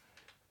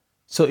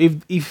 So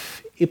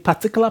if a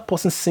particular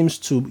person seems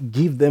to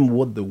give them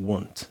what they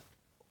want,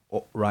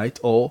 right,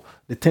 or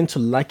they tend to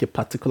like a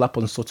particular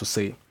person, so to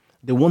say,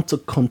 they want to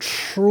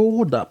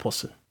control that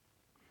person.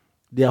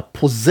 They are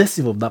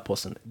possessive of that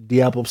person.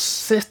 They are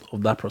obsessed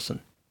of that person.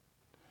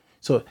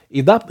 So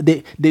if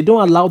they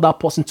don't allow that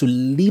person to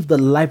live the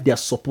life they are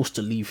supposed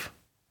to live.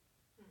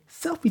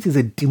 Self-pity is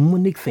a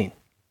demonic thing.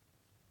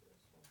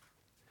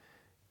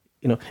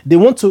 They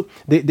want to,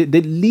 they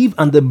live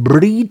and they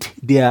breed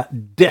their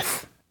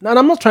death. Now,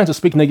 I'm not trying to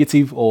speak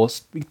negative or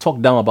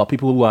talk down about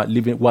people who are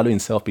wallowing in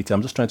self-pity.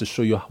 I'm just trying to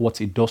show you what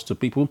it does to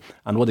people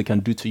and what they can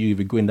do to you if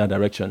you go in that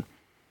direction.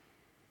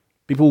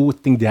 People who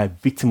think they are a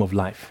victim of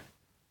life.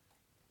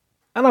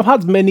 And I've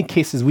had many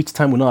cases which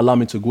time will not allow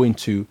me to go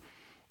into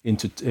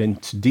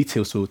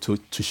details, so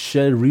to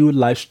share real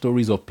life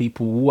stories of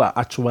people who are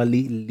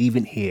actually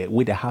living here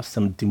where they have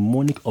some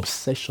demonic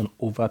obsession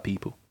over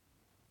people.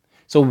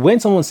 So when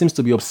someone seems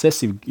to be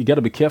obsessive, you got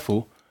to be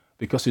careful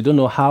because you don't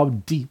know how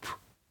deep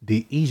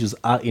the issues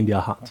are in their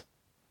heart.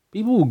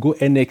 People will go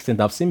any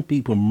extent. I've seen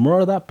people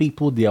murder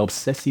people they are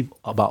obsessive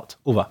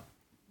over.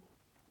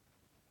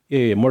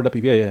 Yeah, murder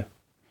people. Yeah.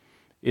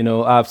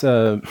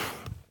 I've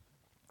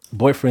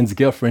boyfriends,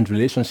 girlfriends,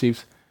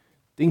 relationships,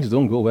 things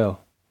don't go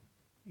well.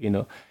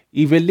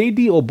 If a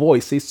lady or boy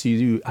says to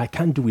you, I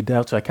can't do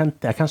without you, I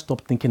can't stop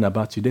thinking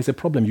about you, there's a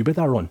problem, you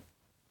better run.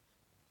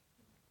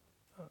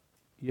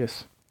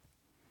 Yes.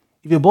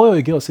 If a boy or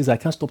a girl says, I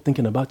can't stop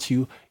thinking about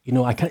you,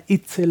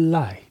 it's a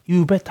lie.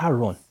 You better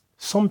run.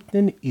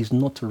 Something is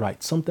not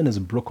right. Something is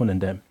broken in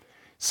them.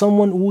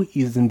 Someone who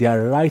is in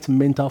their right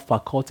mental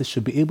faculty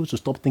should be able to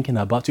stop thinking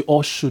about you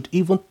or should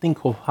even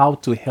think of how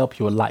to help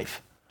your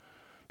life.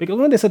 Because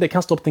when they say they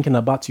can't stop thinking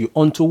about you,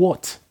 onto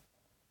what?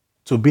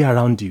 To be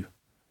around you.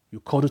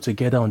 You cuddle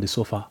together on the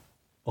sofa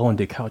or on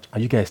the couch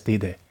and you guys stay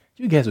there.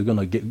 You guys are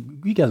gonna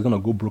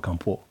go broke and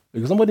poor.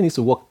 Because somebody needs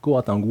to go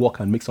out and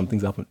work and make some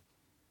things happen.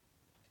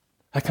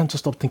 I can't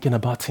just stop thinking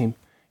about him.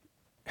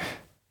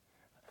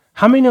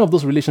 How many of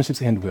those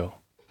relationships end well?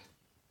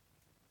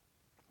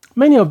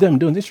 Many of them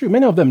don't. It's true.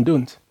 Many of them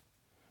don't.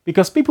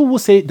 Because people will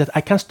say that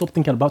I can't stop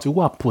thinking about you, who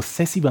are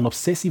possessive and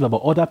obsessive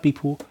about other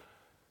people.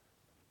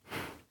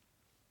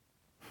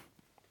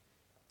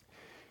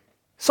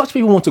 Such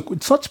people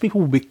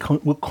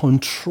will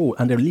control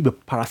and they will live a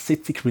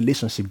parasitic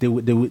relationship. They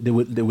will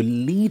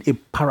lead a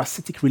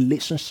parasitic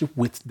relationship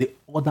with the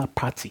other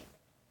party.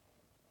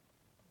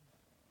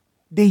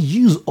 They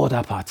use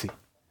other party.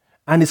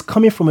 And it's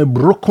coming from a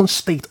broken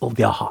state of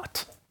their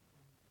heart.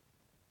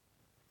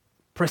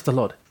 Praise the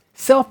Lord.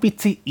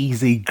 Self-pity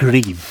is a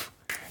grave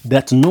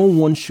that no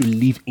one should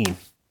live in.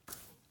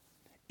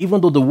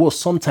 Even though the world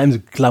sometimes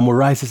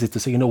glamorizes it to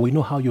say, we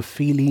know how you're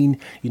feeling,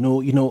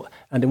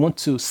 and they want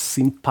to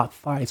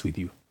sympathize with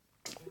you.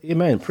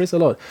 Amen. Praise the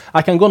Lord.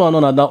 I can go on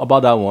and on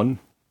about that one,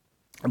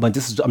 but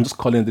I'm just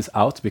calling this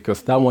out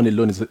because that one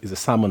alone is a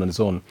sermon on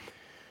its own.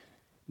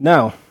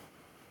 Now,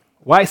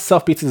 why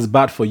self-pity is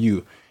bad for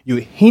you? You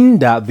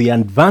hinder the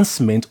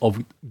advancement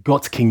of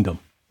God's kingdom.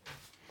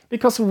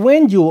 Because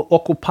when you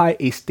occupy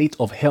a state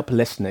of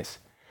helplessness,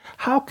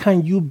 how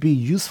can you be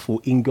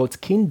useful in God's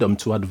kingdom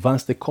to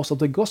advance the cause of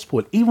the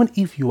gospel? Even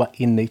if you are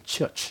in a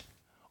church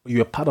or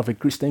you're part of a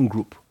Christian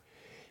group,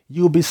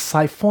 you'll be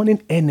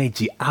siphoning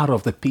energy out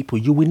of the people.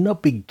 You will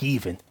not be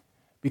giving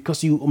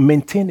because you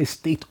maintain a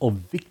state of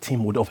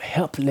victimhood, of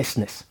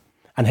helplessness.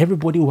 And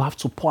everybody will have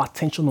to pour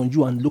attention on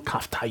you and look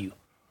after you.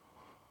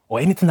 Or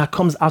anything that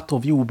comes out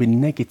of you will be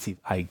negative.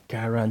 I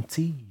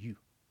guarantee you.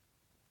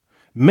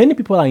 Many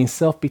people are in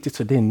self-pity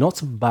today,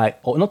 not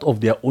of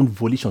their own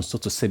volition, so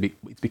to say.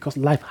 It's because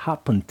life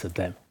happened to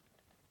them.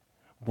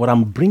 But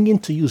I'm bringing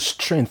to you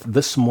strength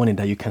this morning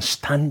that you can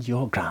stand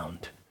your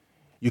ground.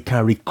 You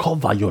can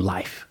recover your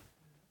life.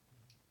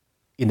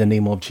 In the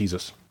name of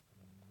Jesus.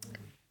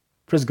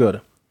 Praise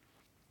God.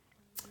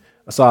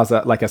 So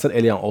like I said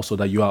earlier also,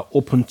 that you are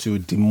open to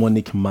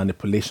demonic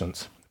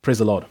manipulations. Praise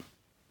the Lord.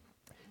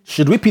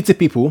 Should we pity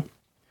people?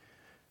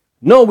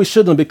 No, we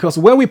shouldn't, because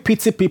when we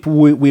pity people,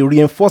 we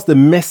reinforce the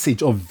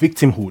message of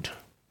victimhood.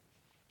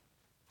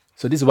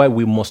 So this is why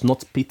we must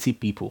not pity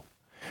people.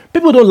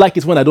 People don't like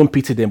it when I don't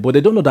pity them, but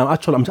they don't know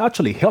that I'm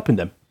actually helping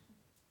them.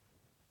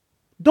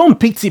 Don't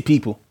pity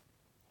people.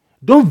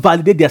 Don't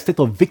validate their state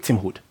of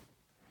victimhood.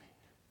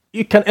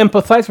 You can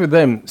empathize with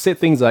them, say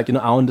things like, I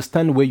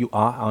understand where you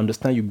are, I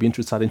understand you've been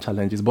through certain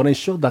challenges, but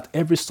ensure that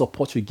every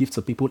support you give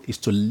to people is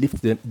to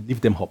lift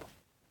them up.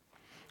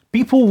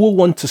 People who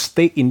want to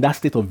stay in that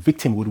state of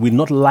victimhood will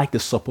not like the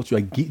support you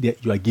are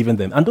giving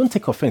them. And don't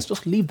take offense.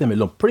 Just leave them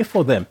alone. Pray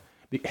for them.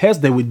 Because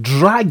they will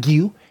drag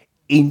you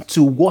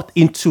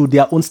into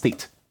their own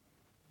state.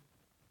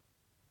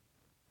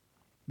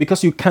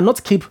 Because you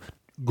cannot keep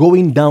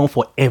going down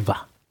forever.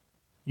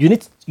 You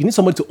need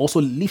somebody to also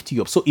lift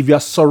you up. So if you are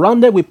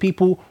surrounded with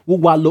people who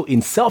wallow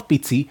in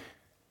self-pity,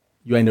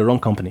 you are in the wrong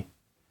company.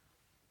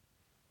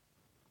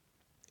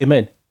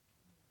 Amen.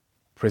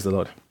 Praise the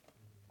Lord.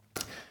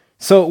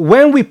 So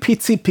when we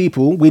pity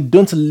people, we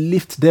don't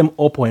lift them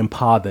up or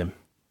empower them.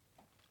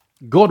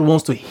 God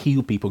wants to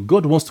heal people.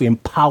 God wants to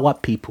empower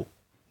people.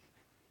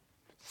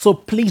 So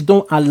please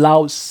don't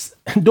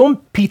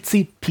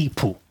pity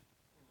people.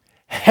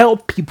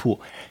 Help people.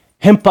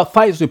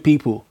 Empathize with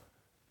people.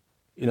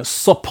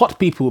 Support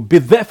people. Be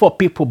there for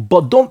people,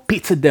 but don't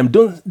pity them.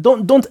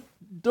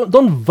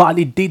 Don't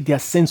validate their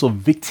sense of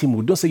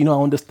victimhood. Don't say, I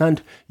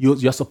understand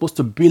you're supposed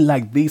to be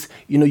like this.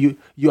 You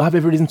have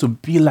every reason to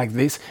be like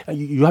this.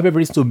 You have every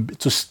reason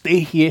to stay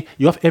here.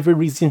 You have every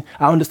reason.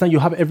 I understand you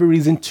have every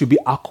reason to be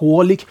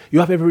alcoholic. You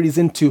have every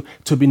reason to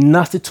be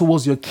nasty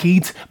towards your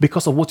kids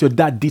because of what your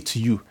dad did to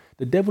you.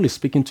 The devil is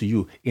speaking to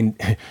you.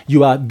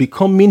 You are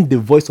becoming the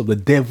voice of the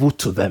devil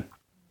to them.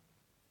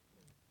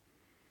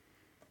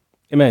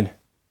 Amen.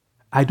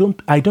 I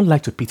don't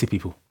like to pity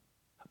people.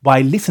 But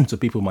I listen to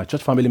people. My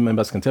church family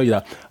members can tell you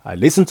that I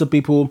listen to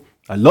people.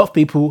 I love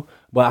people.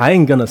 But I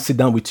ain't going to sit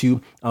down with you.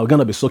 I'm going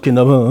to be soaking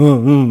up.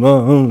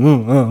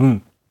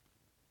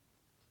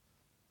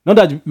 Not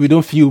that we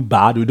don't feel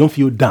bad. We don't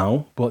feel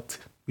down. But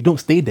we don't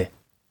stay there.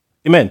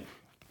 Amen.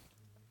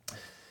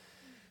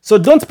 So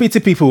don't pity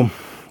people.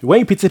 When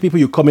you pity people,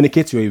 you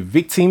communicate you're a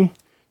victim.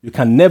 You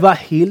can never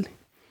heal.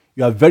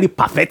 You are very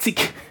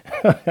pathetic.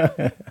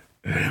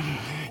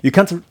 You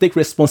can't take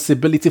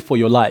responsibility for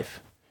your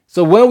life.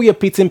 So when we are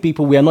pitying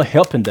people, we are not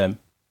helping them.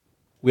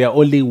 We are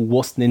only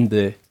worsening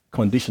the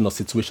condition or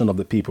situation of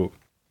the people.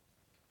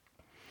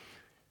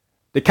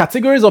 The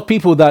categories of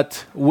people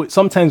that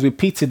sometimes we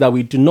pity that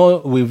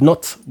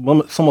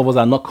some of us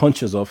are not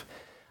conscious of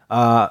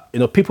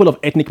People of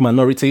ethnic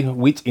minority,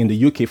 which in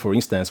the UK, for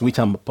instance, which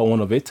I'm one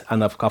of it,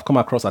 and I've come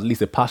across at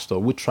least a pastor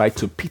who tried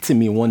to pity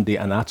me one day,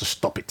 and I had to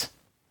stop it.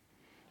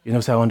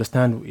 So I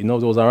understand. It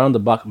was around the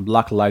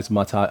Black Lives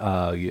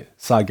Matter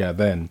saga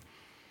then,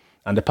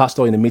 and the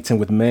pastor in the meeting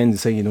with men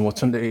saying, what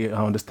Sunday,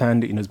 I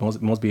understand. It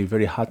must be a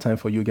very hard time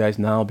for you guys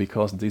now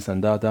because this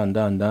and that, and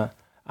that, and that.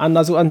 And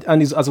as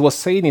I was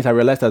saying it, I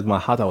realized that my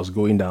heart was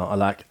going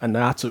down. And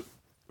I had to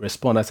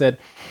respond. I said,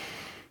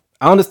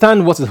 I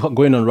understand what is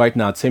going on right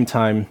now. At the same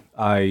time,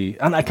 I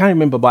can't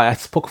remember, but I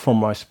spoke from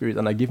my spirit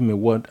and I gave him a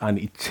word, and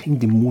it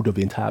changed the mood of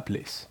the entire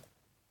place.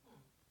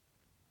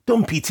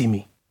 Don't pity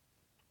me.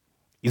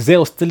 Is there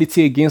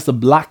hostility against the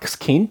black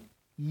skin?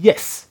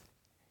 Yes.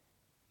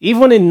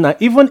 Even in the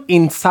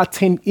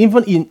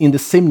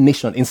same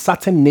nation, in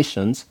certain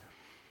nations,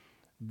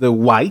 the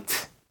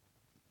white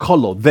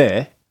color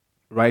there,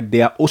 right?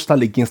 They are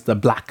hostile against the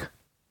black.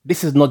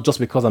 This is not just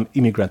because I'm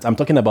immigrant. I'm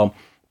talking about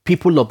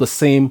people of the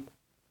same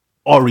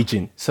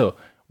origin. So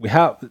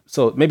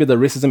maybe the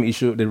racism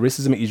issue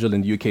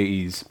in the UK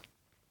is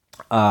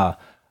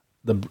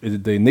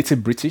the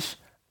native British,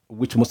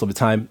 which most of the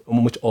time,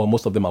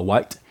 most of them are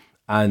white,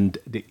 and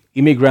the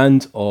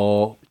immigrant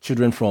or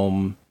children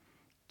from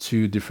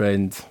two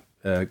different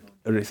what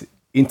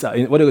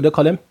do they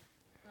call them?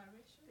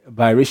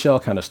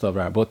 Biracial kind of stuff,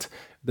 right? But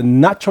the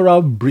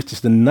natural British,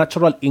 the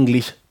natural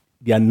English,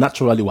 they are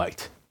naturally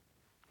white.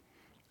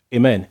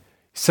 Amen.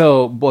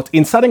 So, but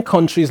in certain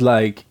countries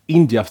like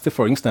India,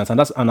 for instance, and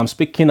I'm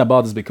speaking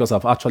about this because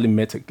I've actually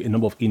met a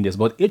number of Indians,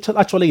 but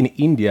actually in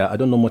India, I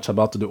don't know much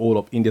about the whole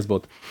of Indians,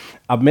 but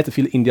I've met a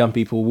few Indian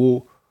people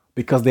who,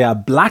 because they are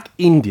black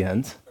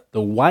Indians,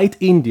 the white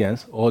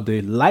Indians or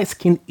the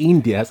light-skinned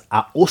Indians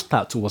are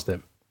hostile towards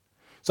them.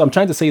 So I'm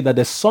trying to say that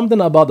there's something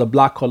about the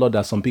black color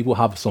that some people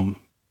have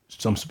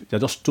they're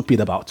just stupid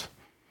about.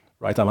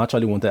 Right? I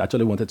actually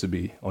wanted to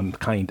be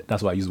unkind.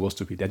 That's why I use the word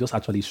stupid. They're just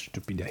actually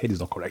stupid. Their head is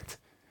not correct.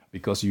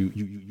 Because you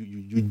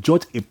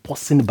judge a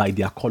person by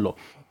their color.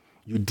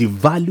 You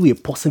devalue a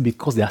person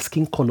because their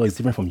skin color is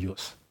different from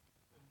yours.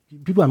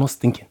 People are not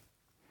thinking.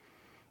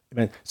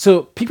 Amen.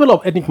 So people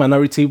of ethnic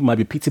minority might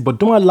be pitied, but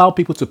don't allow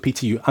people to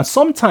pity you. And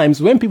sometimes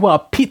when people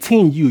are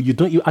pitying you,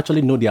 you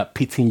actually know they are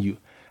pitying you.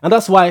 And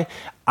that's why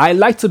I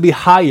like to be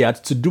hired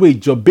to do a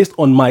job based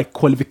on my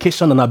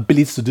qualification and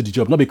ability to do the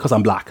job, not because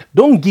I'm black.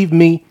 Don't give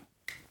me,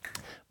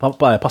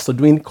 Pastor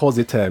Dwayne calls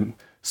it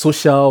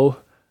social,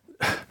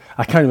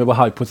 I can't remember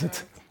how he puts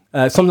it,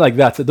 something like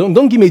that.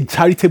 Don't give me a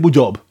charitable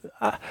job.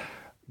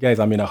 Guys,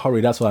 I'm in a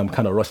hurry. That's why I'm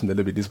kind of rushing a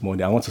little bit this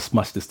morning. I want to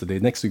smash this today.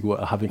 Next week,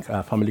 we're having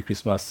a family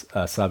Christmas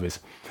service.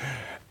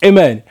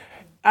 Amen.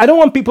 I don't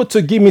want people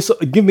to give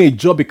me a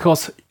job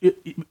because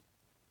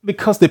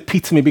they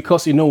pity me,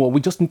 because you know what,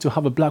 we just need to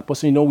have a black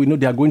person, we know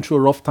they are going through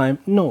a rough time.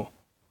 No.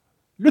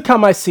 Look at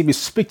my CV,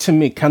 speak to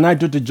me. Can I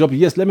do the job?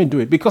 Yes, let me do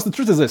it. Because the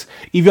truth is this,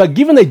 if you are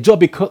given a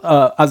job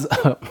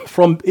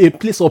from a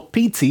place of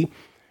pity,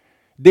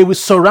 they will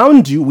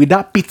surround you with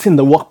that pity in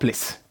the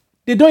workplace.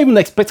 They don't even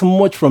expect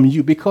much from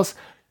you because,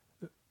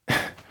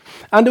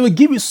 and they will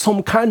give you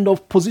some kind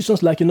of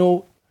positions like,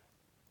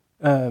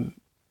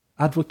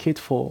 advocate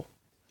for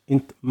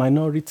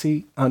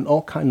minority and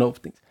all kind of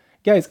things.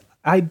 Guys,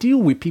 I deal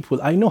with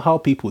people. I know how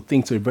people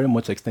think to a very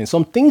much extent.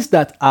 Some things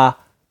that are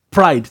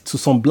pride to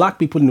some black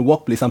people in the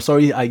workplace. I'm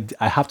sorry, I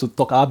have to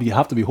talk. You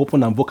have to be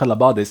open and vocal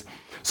about this.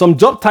 Some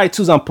job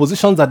titles and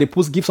positions that they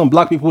give some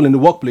black people in the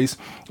workplace,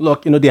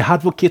 look, the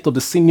advocate or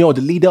the senior or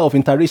the leader of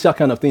interracial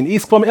kind of thing,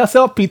 is from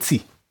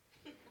self-pity.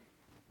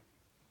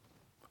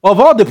 Of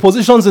all the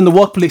positions in the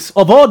workplace,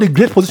 of all the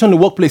great positions in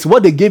the workplace,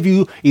 what they gave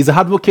you is an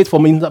advocate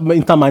for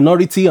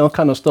inter-minority and all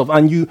kind of stuff,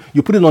 and you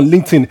put it on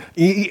LinkedIn.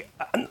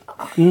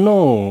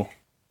 No.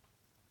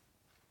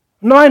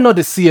 Why not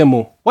the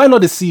CMO? Why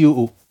not the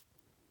CEO?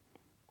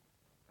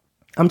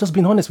 I'm just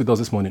being honest with us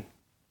this morning.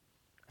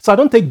 So I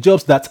don't take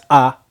jobs that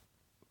are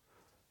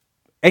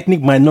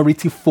ethnic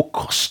minority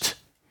focused.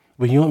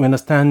 When you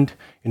understand,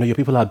 your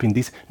people have been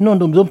this. No,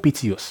 don't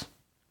pity us.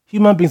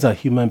 Human beings are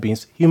human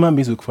beings. Human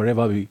beings will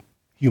forever be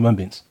human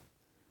beings.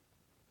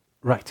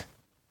 Right.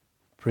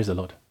 Praise the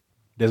Lord.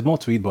 There's more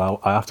to it, but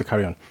I have to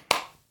carry on.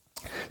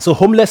 So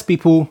homeless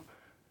people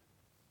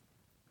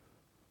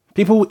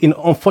in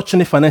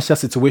unfortunate financial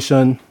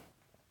situation,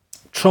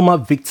 trauma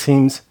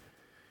victims,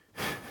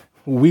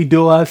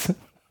 widowers,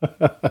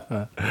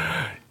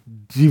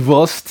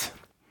 divorced.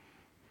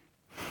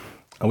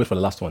 I'll wait for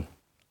the last one.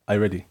 Are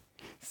you ready?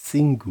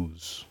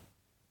 Singles.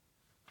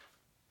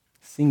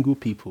 Single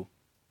people.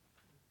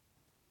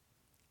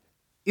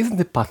 Isn't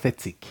it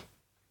pathetic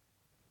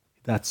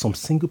that some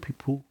single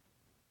people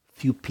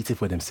feel pity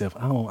for themselves?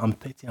 Oh, I'm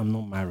 30, I'm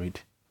not married.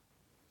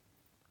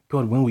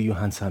 God, when will you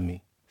answer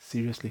me?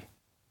 Seriously?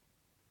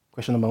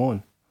 Question number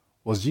 1,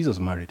 was Jesus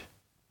married?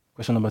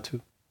 Question number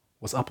 2,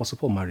 was Apostle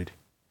Paul married?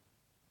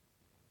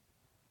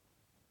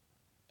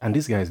 And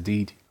these guys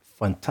did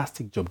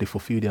fantastic job. They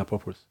fulfilled their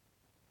purpose.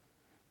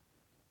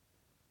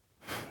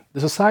 The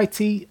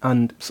society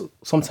and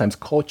sometimes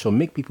culture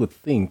make people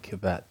think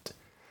that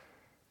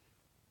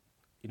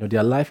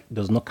their life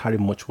does not carry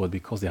much weight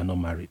because they are not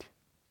married.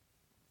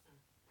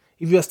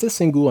 If you are still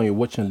single and you're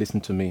watching and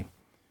listening to me,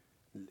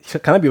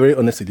 can I be very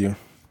honest with you?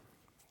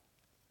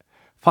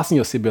 Fasten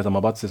your seatbelt. I'm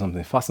about to say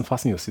something.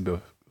 Fasten your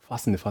seatbelt.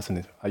 Fasten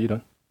it. Are you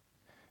done?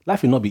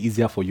 Life will not be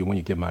easier for you when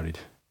you get married.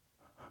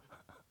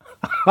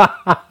 No,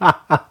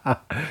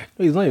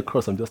 it's not a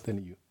cross. I'm just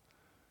telling you.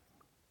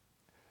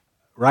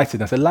 Write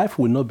it. I said, life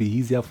will not be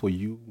easier for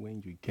you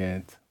when you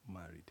get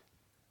married.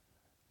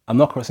 I'm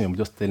not crossing. I'm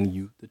just telling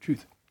you the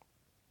truth.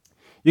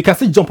 You can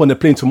still jump on a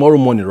plane tomorrow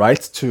morning, right?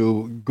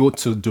 To go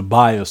to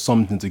Dubai or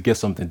something to get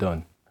something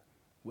done.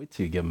 Wait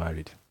till you get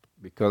married.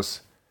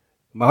 Because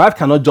my wife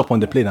cannot jump on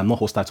the plane. I'm not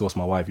hostile towards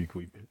my wife. You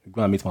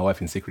go and meet my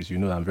wife in secret. You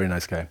know I'm a very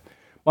nice guy.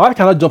 My wife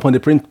cannot jump on the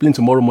plane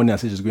tomorrow morning and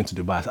say she's going to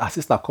Dubai. I say,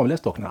 sister, come,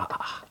 let's talk now.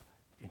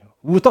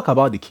 We'll talk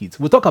about the kids.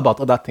 We'll talk about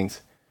other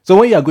things. So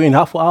when you are going,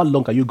 how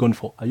long are you going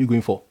for?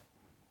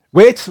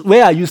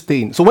 Where are you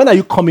staying? So when are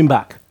you coming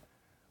back?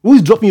 Who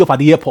is dropping you off at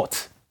the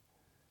airport?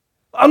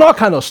 And all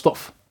kind of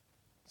stuff.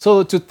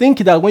 So to think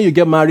that when you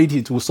get married,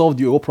 it will solve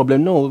your whole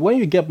problem. No, when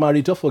you get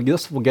married,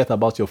 just forget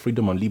about your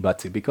freedom and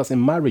liberty. Because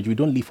in marriage, we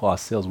don't live for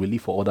ourselves. We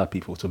live for other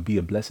people to be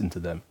a blessing to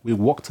them. We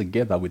work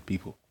together with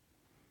people.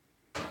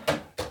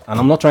 And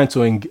I'm not trying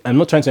to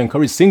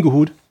encourage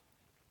singlehood,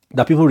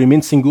 that people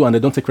remain single and they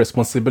don't take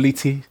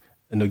responsibility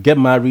and get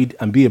married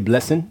and be a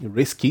blessing,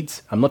 raise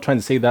kids. I'm not trying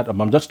to say that.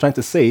 I'm just trying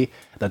to say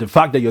that the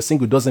fact that you're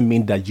single doesn't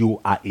mean that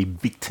you are a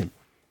victim.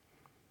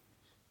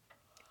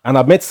 And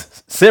I've met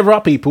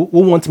several people who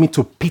want me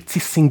to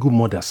pity single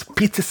mothers.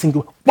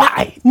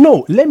 Why?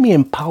 No, let me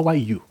empower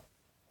you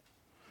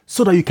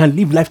so that you can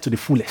live life to the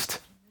fullest.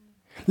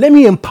 Let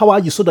me empower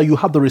you so that you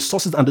have the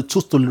resources and the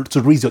tools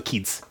to raise your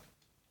kids.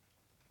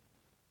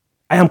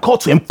 I am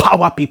called to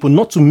empower people,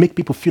 not to make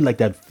people feel like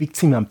they're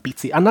victim and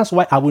pity. And that's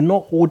why I will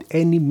not hold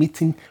any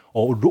meeting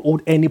or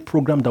hold any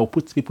program that will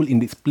put people in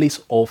this place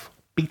of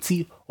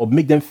pity or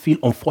make them feel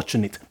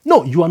unfortunate.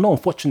 No, you are not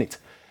unfortunate.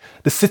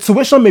 The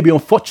situation may be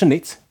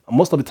unfortunate.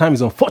 Most of the time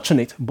it's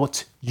unfortunate,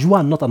 but you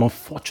are not an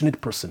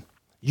unfortunate person.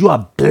 You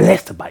are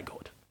blessed by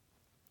God.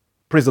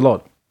 Praise the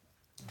Lord.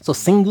 So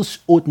singles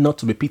ought not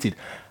to be pitied.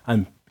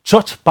 And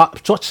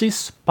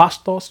churches,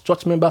 pastors,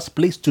 church members,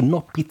 please do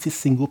not pity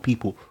single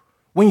people.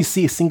 When you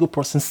see a single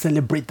person,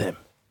 celebrate them.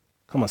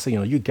 Come on, say,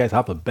 you guys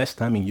have the best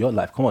time in your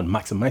life. Come on,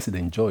 maximize it,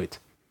 enjoy it.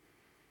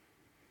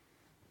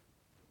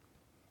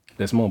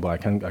 There's more, but I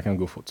can't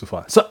go too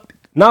far. So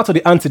now to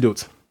the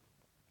antidote.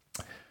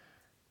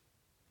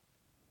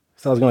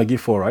 So I was going to give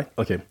 4, right?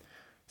 Okay.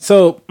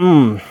 So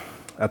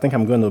I think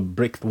I'm going to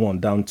break one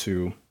down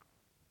to.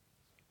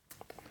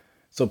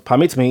 So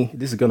permit me,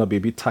 this is going to be a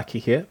bit tacky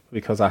here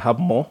because I have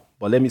more.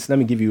 But let me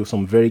give you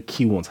some very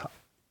key ones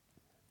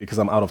because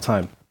I'm out of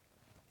time.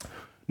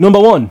 Number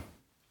 1,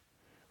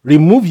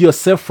 remove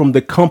yourself from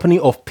the company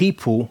of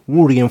people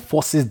who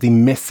reinforces the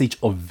message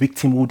of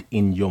victimhood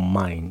in your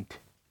mind.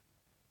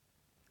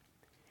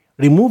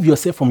 Remove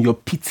yourself from your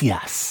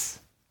pitiers.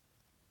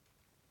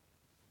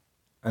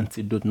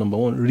 Antidote number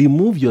 1,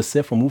 remove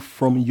yourself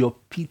from your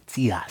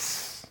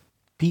pitiers.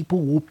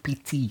 People who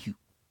pity you.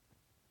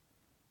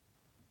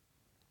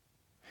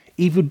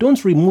 If you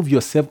don't remove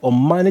yourself or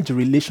manage the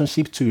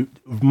relationship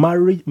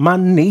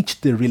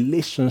manage the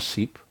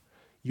relationship,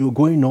 you're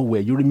going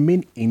nowhere. You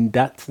remain in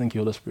that, thank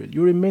you, Holy Spirit.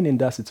 You remain in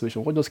that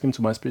situation. What just came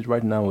to my spirit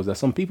right now is that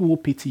some people who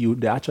pity you,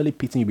 they're actually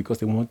pitying you because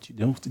they want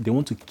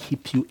to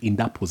keep you in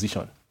that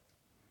position.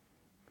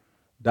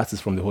 That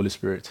is from the Holy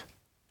Spirit.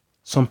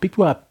 Some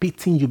people are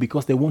pitying you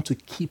because they want to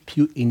keep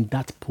you in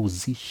that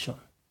position.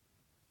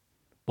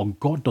 But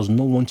God does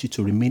not want you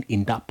to remain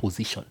in that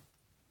position.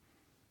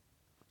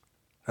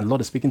 And Lord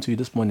is speaking to you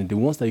this morning. The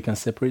ones that you can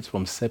separate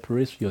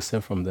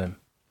yourself from them.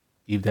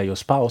 If they're your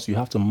spouse, you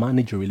have to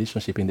manage your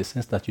relationship in the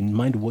sense that you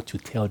mind what you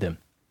tell them.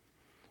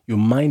 You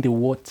mind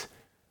you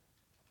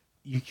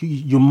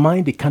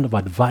mind the kind of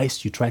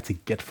advice you try to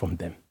get from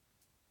them.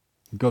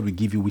 God will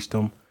give you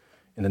wisdom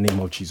in the name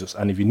of Jesus.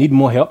 And if you need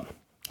more help,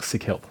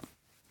 seek help.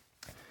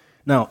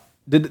 Now,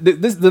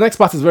 the next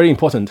part is very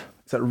important.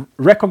 So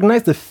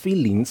recognize the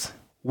feelings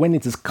when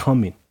it is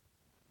coming.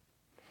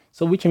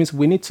 So which means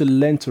we need to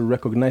learn to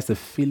recognize the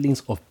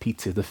feelings of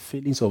pity, the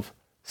feelings of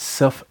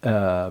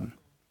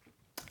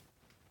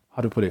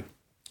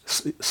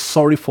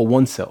sorry for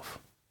oneself.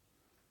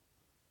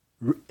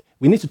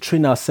 We need to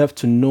train ourselves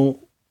to know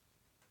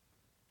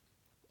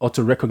or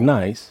to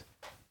recognize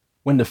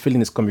when the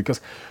feeling is coming.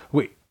 Because,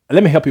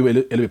 let me help you a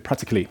little bit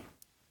practically.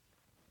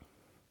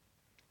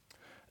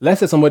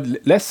 Let's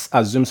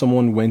assume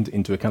someone went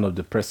into a kind of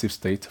depressive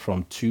state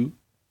from 2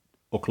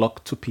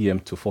 p.m.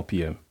 to 4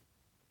 p.m.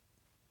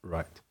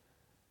 Right.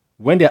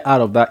 When they're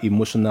out of that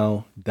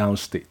emotional down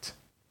state,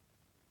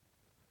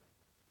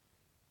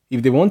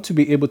 if they want to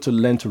be able to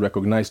learn to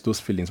recognize those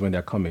feelings when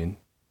they're coming,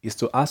 is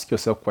to ask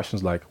yourself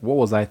questions like, what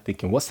was I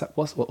thinking? What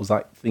was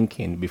I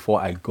thinking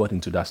before I got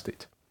into that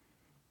state?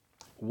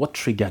 What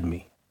triggered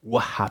me?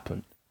 What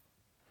happened?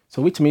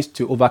 So which means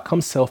to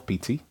overcome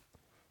self-pity,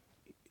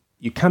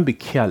 you can't be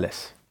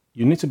careless.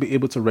 You need to be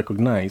able to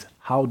recognize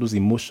how those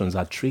emotions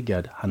are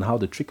triggered and how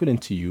they trickle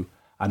into you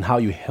and how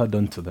you held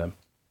on to them.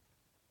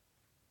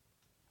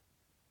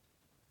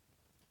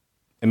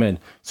 Amen.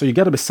 So you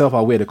got to be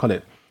self-aware, they call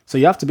it. So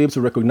you have to be able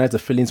to recognize the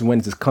feelings when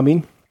it is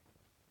coming.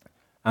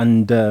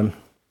 And the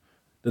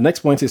next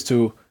point is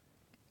to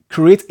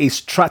create a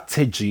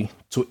strategy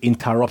to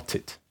interrupt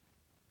it.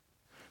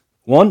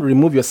 One,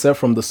 remove yourself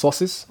from the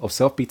sources of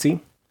self-pity.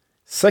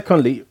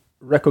 Secondly,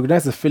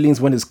 recognize the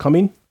feelings when it's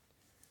coming.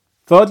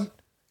 Third,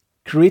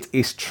 create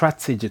a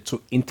strategy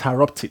to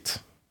interrupt it.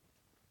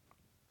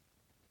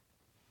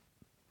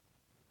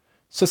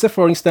 So say,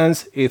 for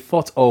instance, a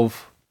thought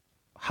of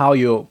how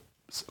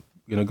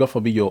God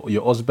forbid,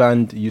 your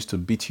husband used to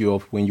beat you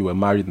up when you were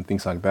married and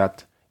things like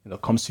that,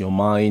 comes to your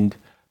mind,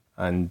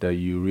 and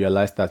you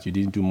realize that you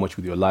didn't do much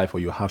with your life, or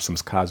you have some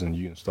scars on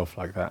you and stuff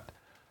like that.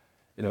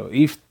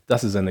 If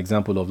that is an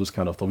example of those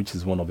kind of thought, which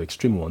is one of the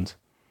extreme ones,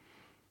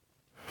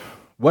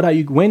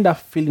 when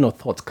that feeling or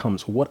thought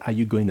comes, what are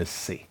you going to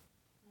say?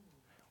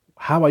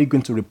 How are you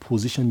going to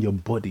reposition your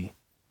body,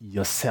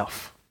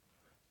 yourself,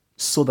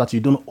 so that you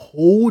don't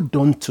hold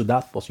on to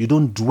that thought, you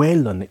don't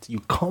dwell on it, you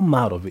come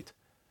out of it?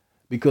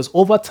 Because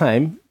over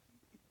time,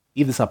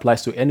 if this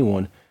applies to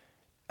anyone,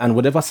 and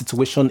whatever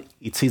situation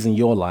it is in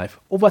your life,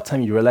 over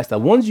time you realize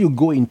that once you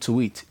go into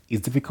it,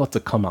 it's difficult to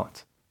come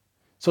out.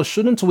 So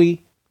shouldn't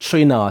we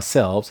train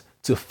ourselves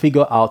to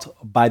figure out,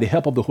 by the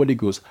help of the Holy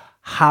Ghost,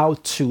 how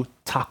to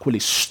tackle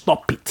it,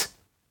 stop it?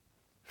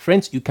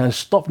 Friends, you can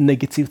stop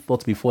negative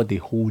thoughts before they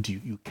hold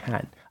you. You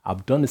can.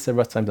 I've done it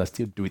several times. I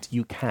still do it.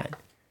 You can.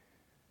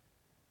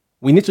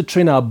 We need to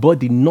train our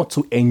body not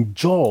to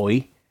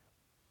enjoy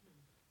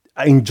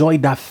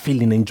that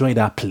feeling, enjoy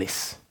that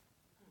place.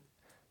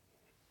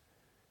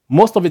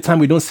 Most of the time,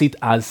 we don't see it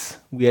as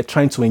we are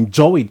trying to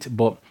enjoy it,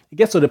 but it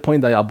gets to the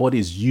point that our body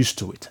is used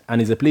to it,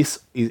 and it's a place.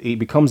 It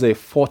becomes a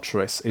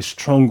fortress, a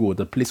stronghold,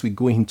 the place we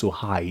go in to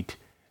hide,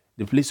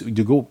 the place we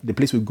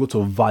go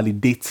to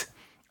validate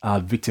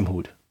our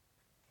victimhood.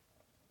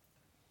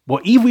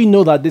 But if we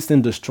know that this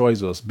thing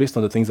destroys us, based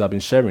on the things I've been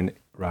sharing,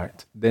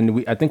 right,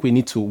 then I think we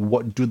need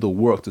to do the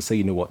work to say,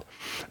 you know what,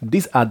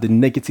 these are the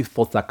negative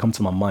thoughts that come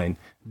to my mind.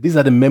 These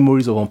are the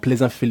memories of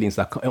unpleasant feelings,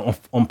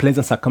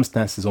 unpleasant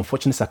circumstances,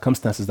 unfortunate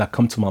circumstances that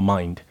come to my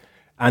mind.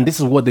 And this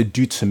is what they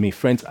do to me.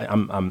 Friends,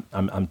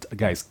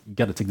 guys, you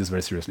got to take this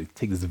very seriously.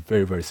 Take this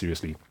very, very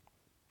seriously.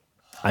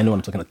 I know what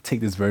I'm talking about.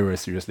 Take this very, very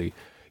seriously.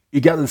 You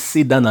got to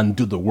sit down and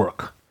do the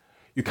work.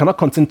 You cannot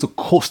continue to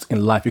coast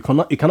in life. You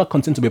cannot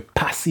continue to be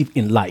passive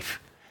in life.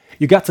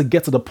 You got to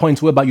get to the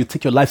point whereby you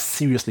take your life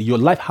seriously. Your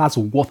life has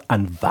worth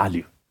and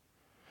value.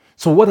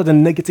 So what are the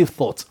negative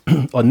thoughts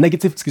or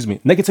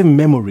negative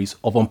memories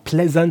of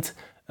unpleasant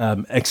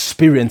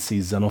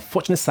experiences and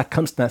unfortunate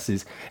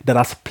circumstances that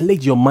has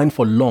plagued your mind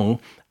for long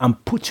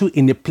and put you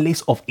in a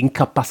place of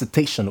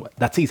incapacitation?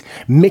 That is,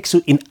 makes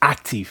you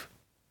inactive,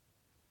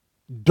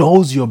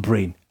 dulls your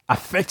brain,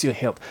 affects your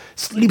health,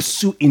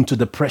 slips you into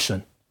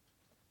depression,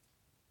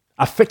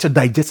 affect your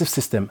digestive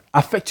system,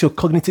 affect your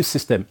cognitive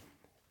system,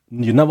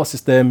 your nervous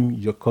system,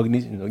 your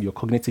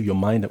cognitive, your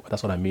mind.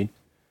 That's what I mean.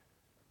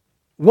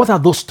 What are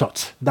those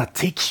thoughts that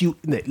take you?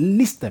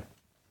 List them.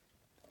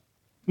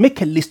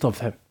 Make a list of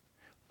them.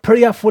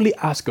 Prayerfully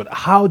ask God,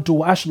 how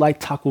should I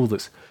tackle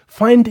this?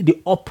 Find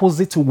the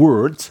opposite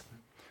words.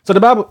 So the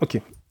Bible,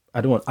 okay,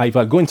 if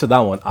I go into that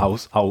one,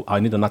 I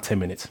need another 10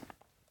 minutes.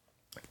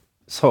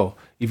 So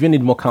if you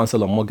need more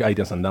counsel or more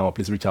guidance on that one,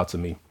 please reach out to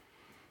me.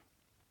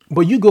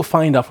 But you go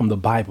find out from the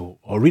Bible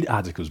or read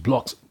articles,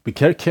 blogs. Be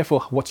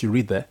careful what you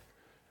read there,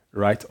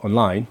 right,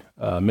 online.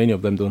 Many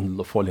of them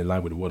don't fall in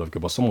line with the Word of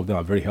God, but some of them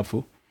are very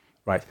helpful,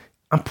 right?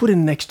 And put it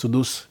next to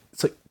those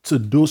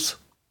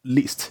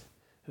lists,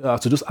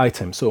 to those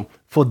items. So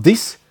for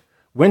this,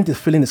 when the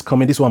feeling is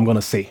coming, this is what I'm going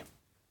to say.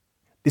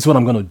 This is what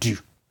I'm going to do.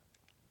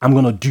 I'm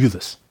going to do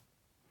this.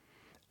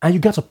 And you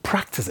got to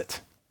practice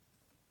it.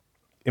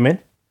 Amen?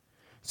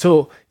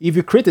 So if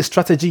you create a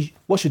strategy,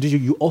 what should you do?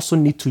 You also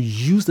need to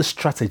use the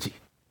strategy.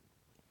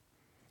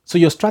 So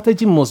your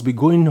strategy must be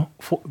working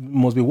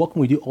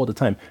with you all the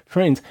time.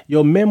 Friends,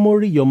 your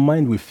memory, your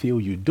mind will fail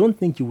you. Don't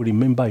think you will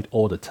remember it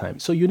all the time.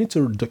 So you need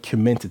to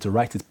document it, to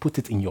write it, put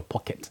it in your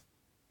pocket.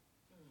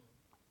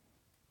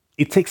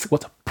 It takes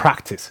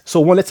practice.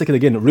 So let's take it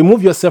again.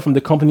 Remove yourself from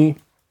the company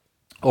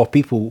or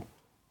people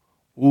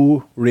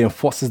who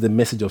reinforces the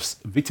message of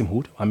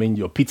victimhood.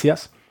 Your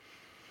PTS.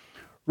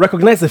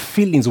 Recognize the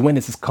feelings when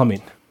it is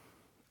coming.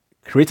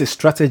 Create a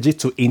strategy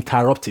to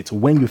interrupt it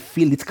when you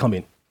feel it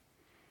coming.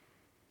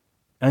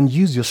 And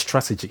use your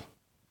strategy.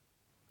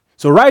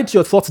 So write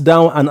your thoughts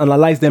down and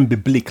analyze them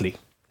biblically.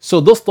 So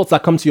those thoughts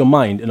that come to your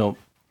mind, am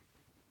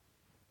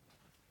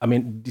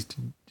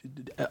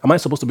I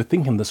supposed to be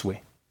thinking this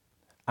way?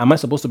 Am I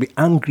supposed to be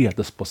angry at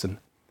this person?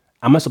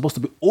 Am I supposed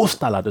to be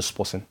hostile at this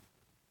person?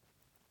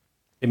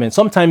 Amen.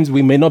 Sometimes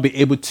we may not be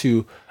able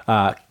to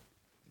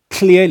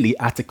clearly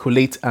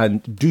articulate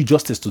and do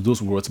justice to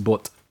those words,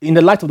 but in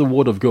the light of the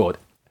Word of God,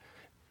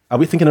 are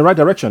we thinking in the right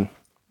direction?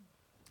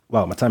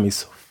 Wow, my time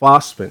is far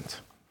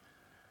spent.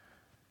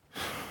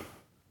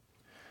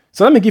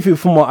 So let me give you a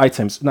few more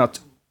items. Now,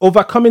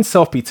 overcoming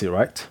self-pity,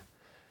 right?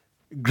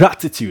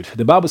 Gratitude.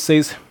 The Bible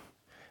says,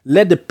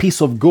 let the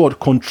peace of God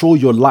control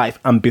your life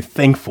and be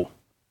thankful.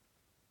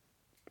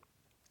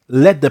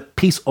 Let the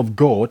peace of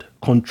God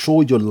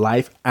control your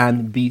life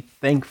and be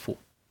thankful.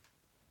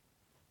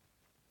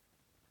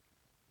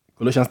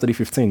 Colossians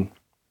 3:15.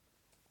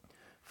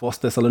 1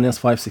 Thessalonians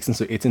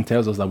 5:16-18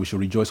 tells us that we should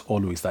rejoice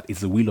always, that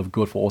it's the will of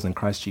God for us in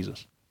Christ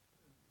Jesus.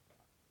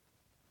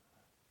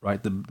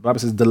 Right? The Bible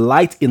says,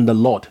 delight in the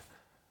Lord,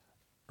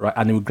 right?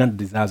 And He will grant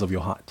the desires of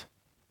your heart.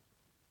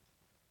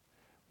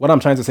 What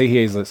I'm trying to say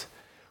here is this.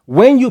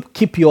 When you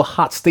keep your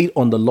heart stayed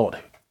on the Lord,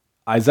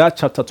 Isaiah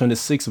chapter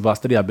 26, verse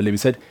 3, I believe, He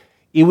said,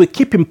 He will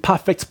keep in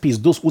perfect peace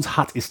those whose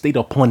heart is stayed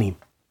upon Him.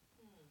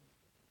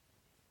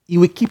 He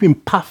will keep in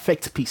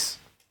perfect peace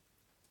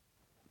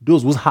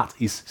those whose heart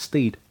is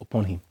stayed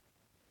upon Him.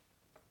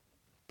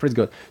 Praise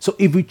God. So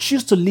if you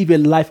choose to live a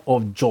life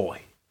of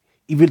joy,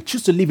 if you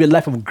choose to live a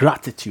life of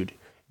gratitude,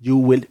 you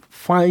will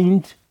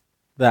find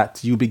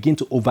that you begin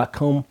to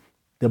overcome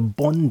the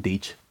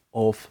bondage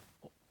of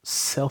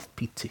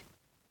self-pity.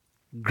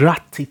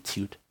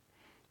 Gratitude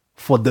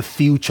for the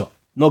future,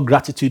 not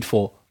gratitude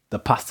for the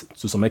past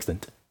to some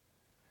extent.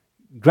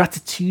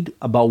 Gratitude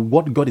about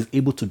what God is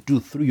able to do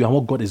through you and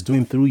what God is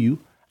doing through you,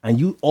 and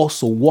you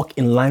also walk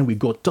in line with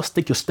God. Just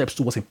take your steps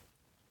towards Him.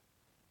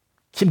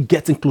 Keep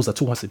getting closer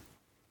towards Him.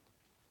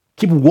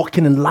 Keep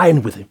walking in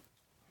line with Him.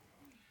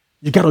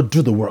 You got to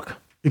do the work.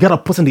 You got to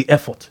put in the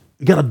effort.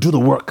 You got to do the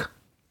work.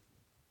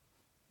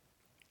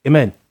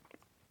 Amen.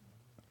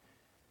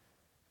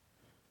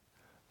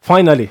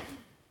 Finally,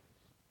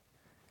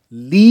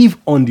 live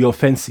on the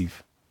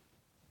offensive.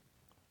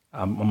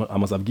 I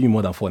must have given you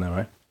more than 4 now,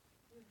 right?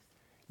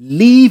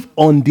 Live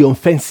on the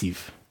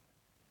offensive.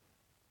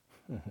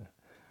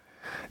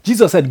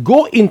 Jesus said,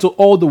 go into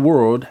all the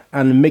world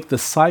and make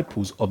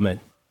disciples of men.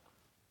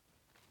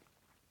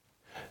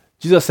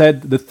 Jesus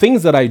said, the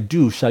things that I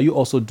do shall you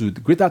also do.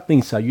 The greater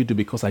things shall you do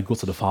because I go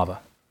to the Father.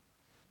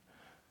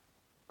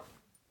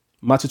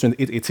 Matthew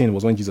 28:18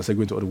 was when Jesus said,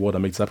 go into all the world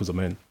and make disciples of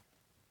men.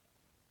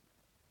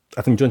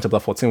 I think John chapter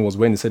 14 was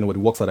when He said, the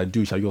works that I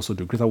do shall you also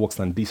do. Greater works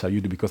than these shall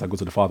you do because I go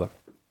to the Father.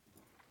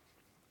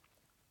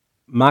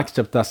 Mark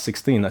chapter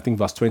 16, I think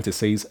verse 20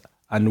 says,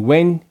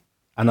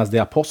 and as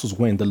the apostles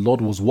went, the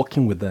Lord was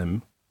walking with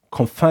them,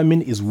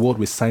 confirming His word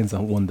with signs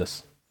and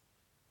wonders.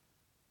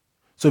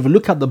 So if you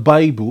look at the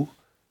Bible,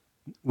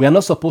 we are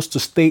not supposed to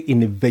stay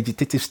in a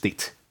vegetative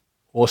state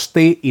or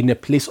stay in a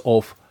place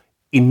of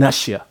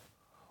inertia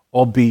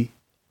or be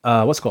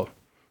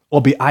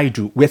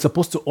idle. We're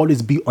supposed to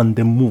always be on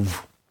the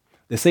move.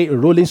 They say a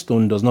rolling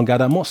stone does not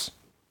gather moss.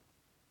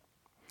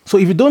 So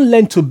if you don't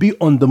learn to be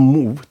on the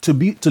move, to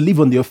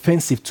live on the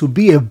offensive, to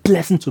be a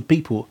blessing to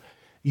people,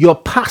 your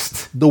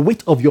past, the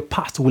weight of your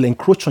past will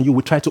encroach on you,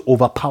 will try to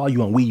overpower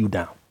you and weigh you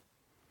down.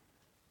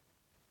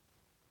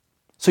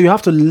 So you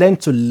have to learn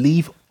to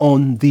live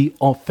on the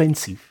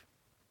offensive.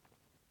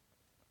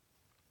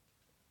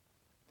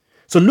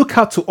 So look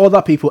out to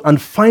other people and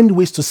find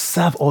ways to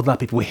serve other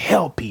people,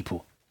 help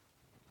people.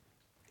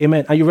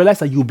 Amen. And you realize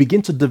that you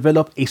begin to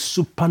develop a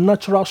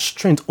supernatural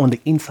strength on the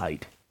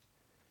inside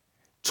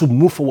to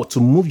move forward, to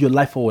move your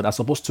life forward, as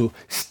opposed to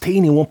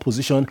staying in one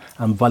position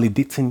and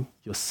validating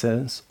your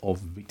sense of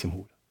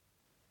victimhood.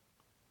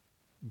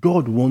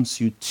 God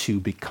wants you to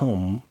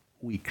become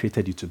who He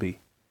created you to be.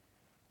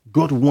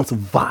 God wants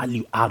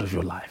value out of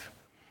your life.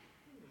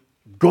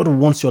 God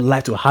wants your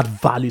life to add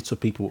value to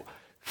people.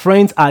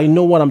 Friends, I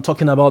know what I'm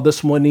talking about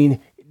this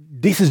morning.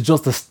 This is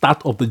just the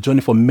start of the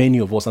journey for many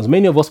of us. And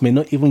many of us may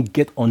not even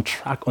get on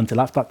track until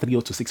after 3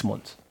 or 6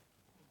 months.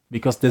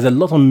 Because there's a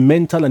lot of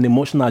mental and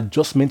emotional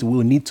adjustment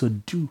we'll need to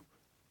do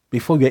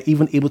before we're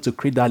even able to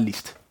create that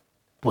list.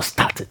 But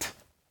start it.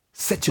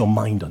 Set your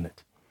mind on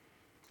it.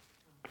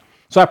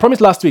 So I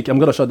promised last week, I'm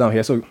going to shut down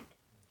here. So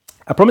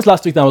I promised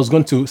last week that I was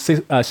going to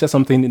share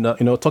something,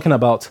 talking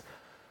about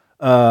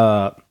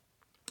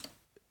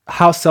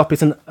how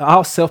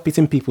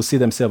self-pitying people see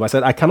themselves. I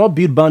said, I cannot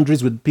build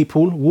boundaries with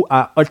people who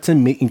are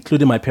hurting me,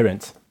 including my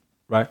parents,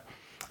 right?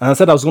 And I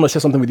said I was going to share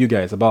something with you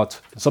guys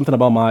about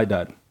my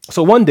dad.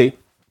 So one day,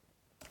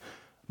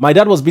 my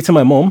dad was beating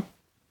my mom,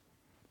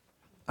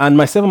 and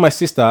myself and my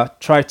sister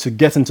tried to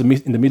get in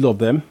the middle of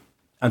them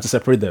and to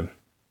separate them.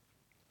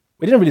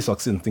 We didn't really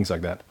succeed in things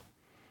like that.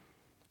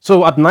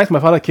 So at night,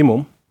 my father came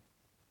home,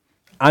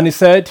 and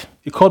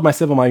he called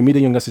myself and my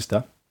immediate younger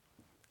sister,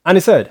 and he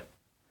said,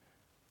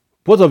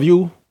 both of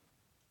you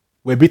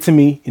were beating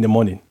me in the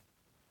morning.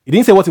 He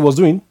didn't say what he was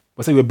doing,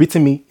 but said you were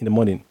beating me in the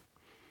morning.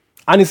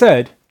 And he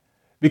said,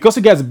 because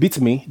you guys beat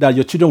me, that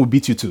your children will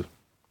beat you too.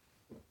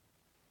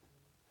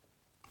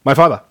 My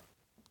father.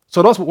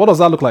 So what does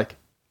that look like?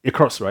 A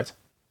curse, right?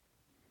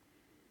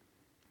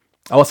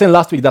 I was saying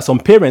last week that some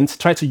parents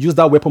try to use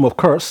that weapon of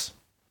curse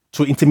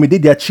to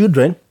intimidate their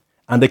children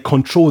and they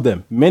control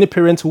them. Many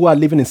parents who are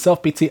living in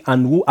self-pity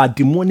and who are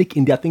demonic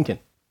in their thinking.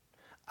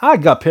 I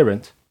got a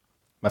parent.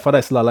 My father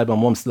is still alive, my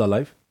mom is still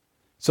alive.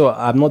 So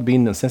I'm not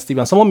being insensitive.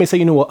 And someone may say,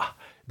 you know what?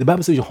 The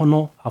Bible says you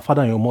honor our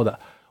father and your mother.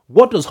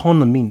 What does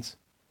honor mean?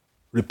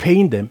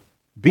 repaying them,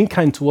 being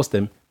kind towards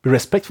them, be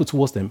respectful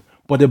towards them.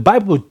 But the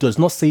Bible does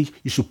not say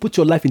you should put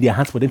your life in their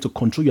hands for them to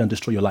control you and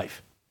destroy your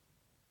life.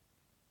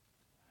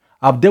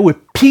 I've dealt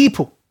with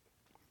people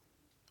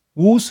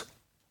whose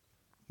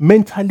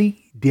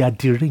mentally they are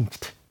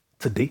deranged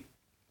today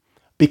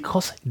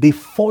because they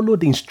follow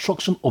the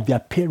instruction of their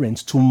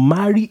parents to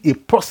marry a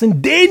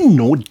person they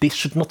know they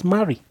should not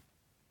marry.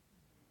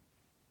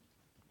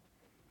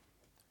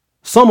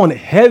 Some on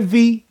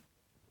heavy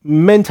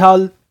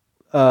mental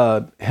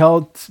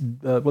health,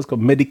 what's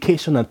called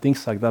medication and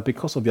things like that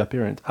because of their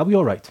parent. Are we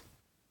all right?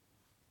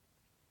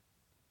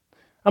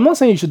 I'm not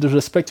saying you should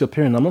disrespect your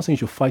parent. I'm not saying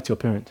you should fight your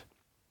parent.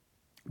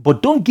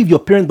 But don't give your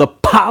parent the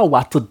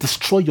power to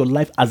destroy your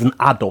life as an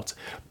adult.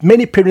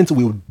 Many parents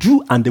will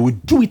do and they will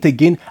do it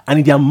again. And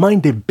in their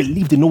mind, they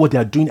believe they know what they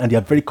are doing and they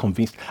are very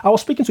convinced. I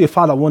was speaking to a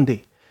father one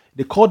day.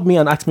 They called me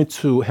and asked me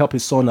to help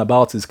his son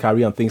about his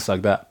career and things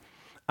like that.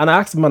 And I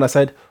asked him and I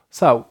said,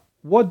 "Sir,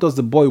 what does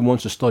the boy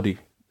want to study?"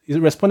 He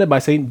responded by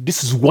saying,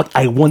 "This is what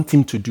I want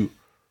him to do."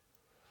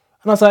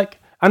 And I was like,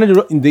 and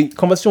then the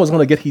conversation was going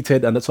to get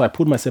heated, and so I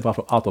pulled myself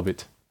out of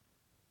it.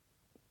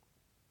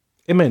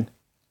 Amen.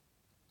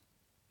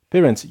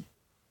 Parents,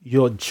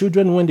 your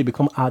children, when they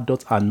become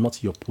adults, are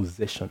not your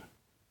possession.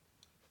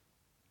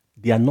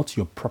 They are not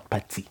your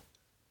property.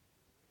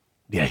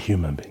 They are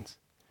human beings.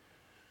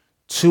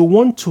 To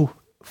want to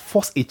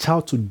force a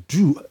child to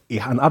do,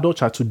 an adult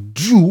child to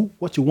do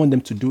what you want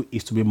them to do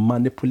is to be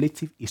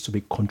manipulative, is to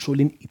be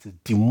controlling, it's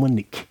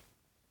demonic.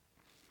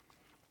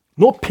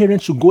 No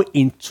parent should go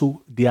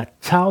into their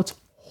child's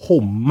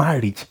home,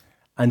 marriage,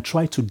 and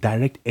try to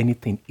direct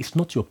anything. It's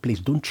not your place.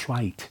 Don't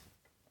try it.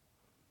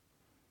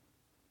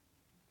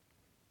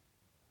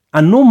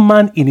 And no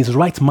man in his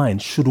right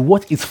mind should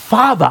watch his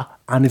father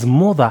and his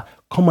mother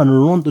come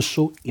and run the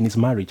show in his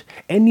marriage.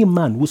 Any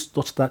man who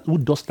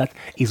does that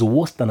is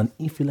worse than an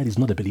infidel, is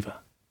not a believer.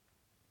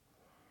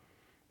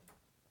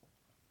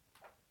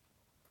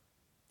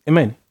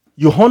 Amen.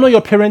 You honor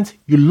your parents,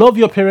 you love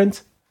your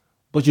parents,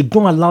 but you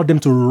don't allow them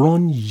to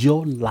run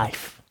your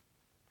life.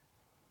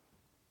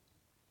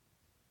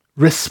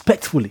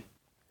 Respectfully.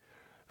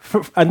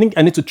 I think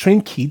I need to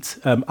train kids,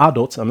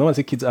 adults, I'm not going to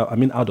say kids, I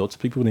mean adults,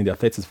 people in their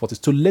 30s,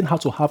 40s, to learn how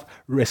to have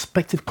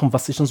respectful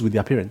conversations with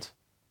their parents.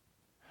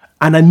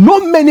 And I know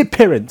many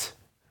parents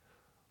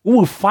who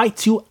will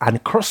fight you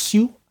and curse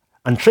you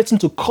and threaten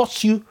to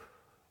curse you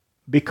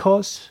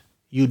because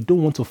you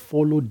don't want to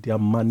follow their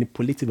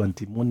manipulative and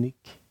demonic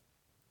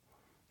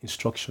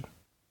instruction.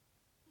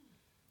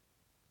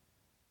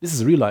 This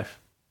is real life.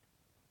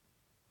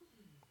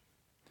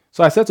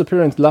 So I said to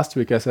parents last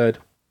week, I said,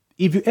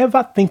 if you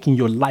ever think in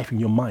your life, in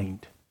your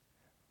mind,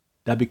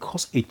 that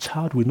because a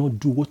child will not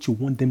do what you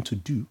want them to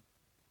do,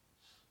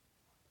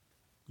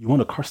 you want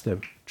to curse them,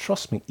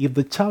 trust me, if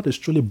the child is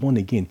truly born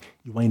again,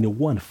 you are in a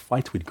war and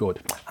fight with God,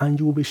 and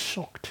you will be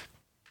shocked.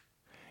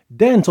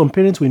 Then some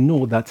parents will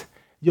know that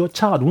your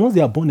child, once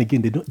they are born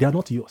again, they are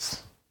not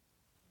yours.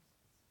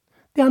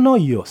 They are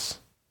not yours.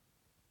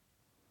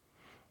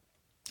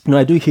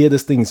 I do hear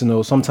these things,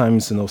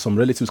 sometimes, some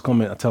relatives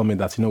come and tell me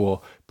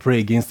that, pray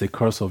against the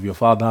curse of your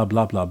father,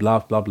 blah, blah, blah,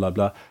 blah, blah,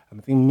 blah.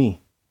 And I think,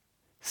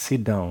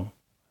 sit down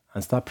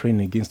and start praying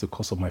against the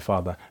curse of my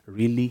father.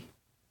 Really?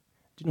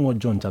 Do you know what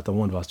John chapter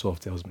 1 verse 12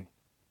 tells me?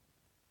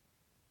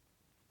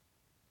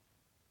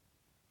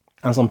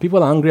 And some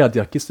people are angry at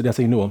their kids today and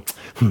saying,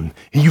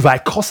 if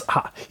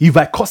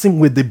I curse him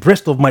with the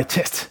breast of my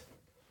chest.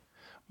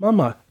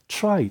 Mama,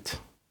 try it.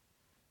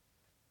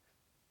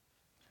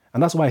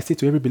 And that's why I say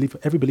to every believer,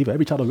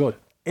 every child of God,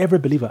 every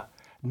believer,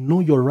 know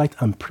your right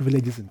and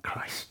privileges in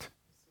Christ.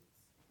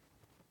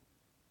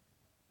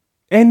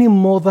 Any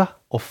mother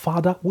or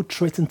father who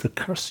threatens to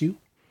curse you,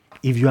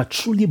 if you are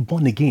truly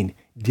born again,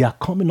 they are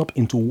coming up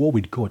into war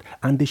with God,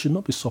 and they should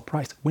not be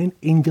surprised when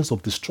angels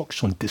of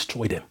destruction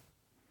destroy them.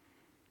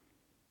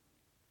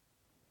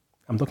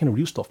 I'm talking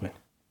real stuff, man.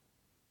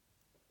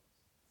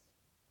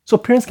 So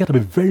parents got to be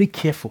very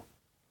careful.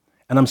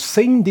 And I'm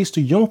saying this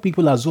to young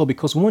people as well,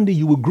 because one day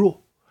you will grow.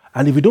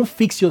 And if you don't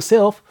fix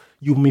yourself,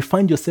 you may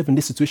find yourself in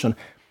this situation.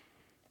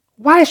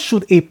 Why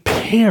should a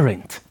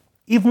parent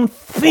even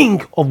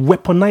think of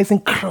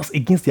weaponizing curse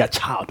against their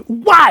child?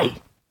 Why?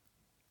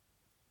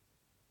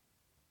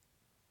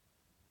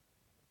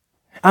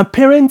 And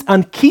parents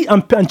and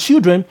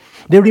children,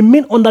 they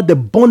remain under the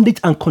bondage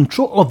and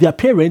control of their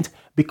parents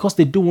because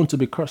they don't want to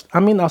be cursed.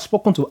 I've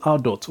spoken to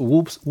adults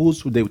who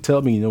they will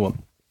tell me,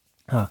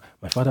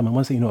 my father, my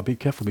mom say, be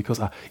careful because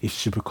if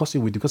she will curse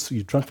you because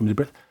you drank from the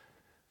bread.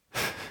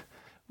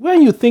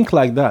 When you think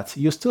like that,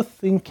 you're still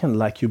thinking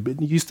like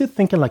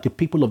a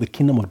people of the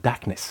kingdom of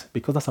darkness,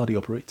 because that's how they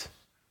operate.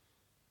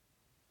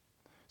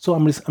 So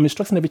I'm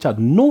instructing every child,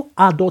 no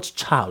adult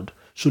child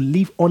should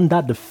live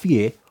under the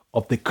fear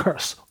of the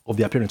curse of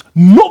their parents.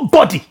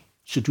 Nobody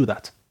should do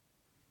that.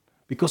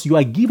 Because you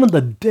are giving the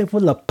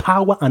devil a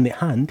power and a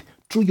hand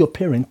through your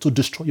parent to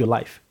destroy your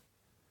life.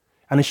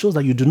 And it shows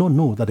that you do not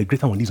know that the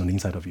greater one lives on the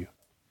inside of you.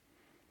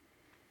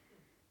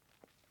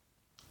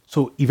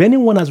 So if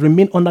anyone has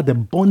remained under the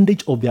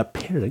bondage of their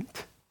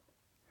parent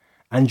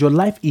and your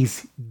life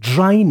is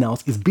drying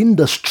out, is being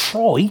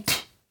destroyed,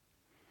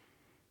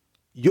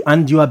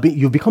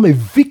 you've become a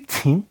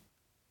victim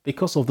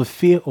because of the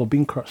fear of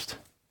being cursed,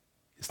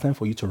 it's time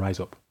for you to rise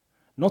up.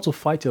 Not to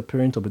fight your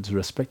parents or be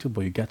disrespectful,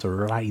 but you get to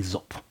rise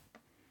up.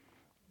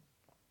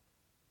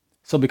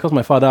 So because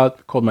my father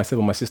called myself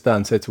and my sister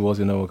and said to us,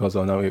 because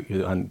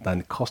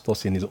and cursed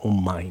us in his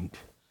own mind.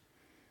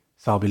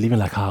 So I'll be living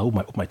like, I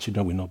hope my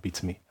children will not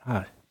beat me.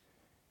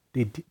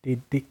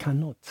 They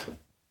cannot.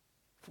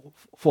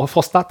 For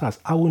starters,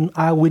 I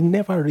will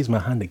never raise my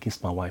hand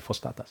against my wife for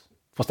starters.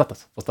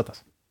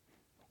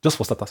 Just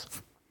for starters.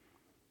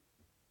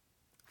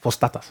 For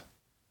starters.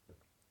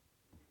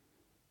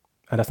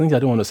 And I think I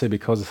don't want to say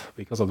because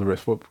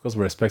of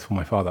respect for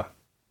my father.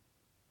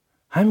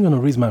 I'm going to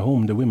raise my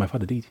home the way my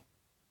father did.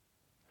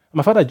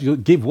 My father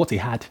gave what he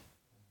had,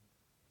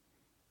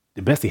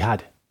 the best he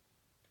had.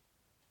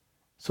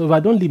 So if I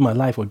don't live my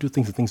life or do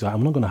things,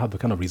 I'm not going to have the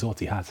kind of result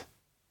he has.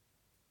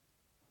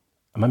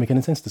 Am I making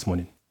any sense this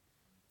morning?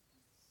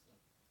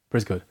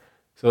 Praise God.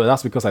 So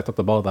that's because I talked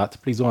about that.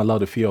 Please don't allow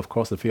the fear of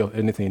cross, the fear of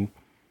anything.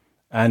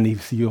 And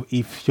if you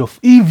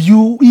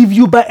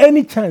by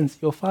any chance,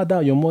 your father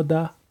or your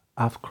mother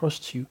have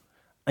crushed you,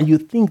 and you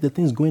think the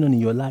things going on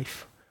in your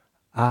life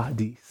are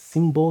the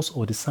symbols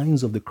or the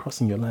signs of the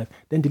cross in your life,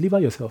 then deliver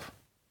yourself.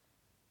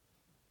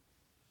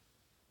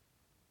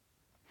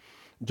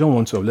 John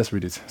 1:12, let's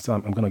read it. So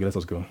I'm going to let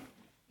us go.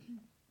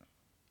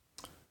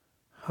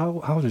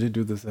 How did you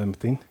do this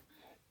thing?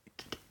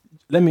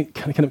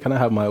 Can I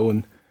have my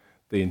own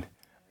thing?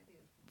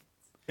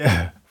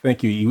 Yeah,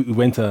 thank you. You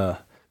went,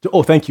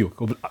 thank you.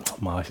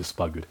 My eyes is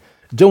super good.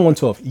 John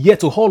 1:12,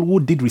 yet to all who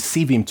did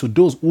receive him, to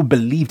those who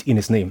believed in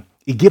his name,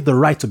 he gave the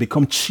right to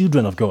become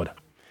children of God.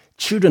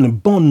 Children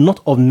born not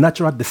of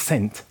natural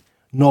descent,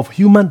 nor of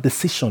human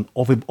decision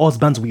of a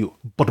husband's will,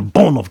 but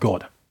born of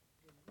God.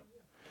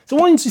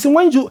 So are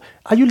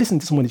you listening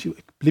to someone if you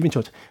live in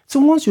church? So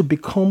once you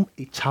become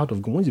a child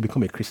of God, once you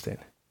become a Christian,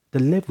 the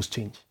levels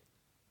change.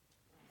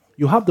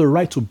 You have the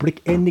right to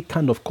break any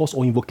kind of curse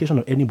or invocation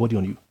of anybody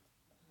on you.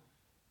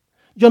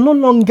 You're no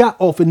longer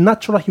of a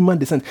natural human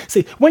descent.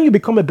 See, when you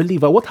become a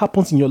believer, what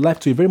happens in your life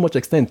to a very much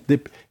extent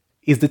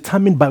is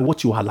determined by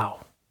what you allow.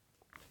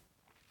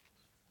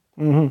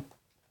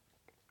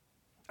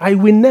 I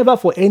will never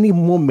for any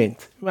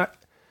moment. You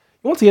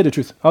want to hear the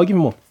truth? I'll give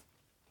you more.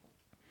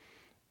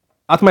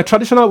 At my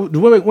traditional,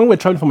 when we're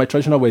traveling for my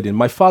traditional wedding,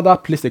 my father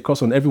placed a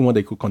curse on everyone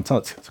they could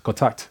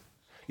contact.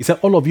 He said,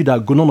 all of you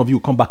that go, none of you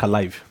will come back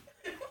alive.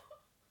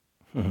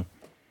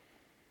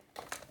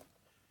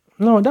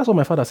 No, that's what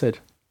my father said.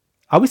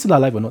 Are we still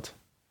alive or not?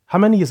 How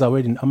many years are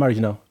we in our marriage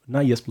now?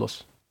 9 years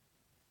plus.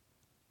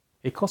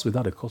 A curse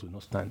without a curse will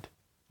not stand.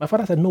 My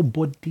father said,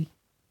 nobody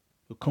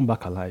will come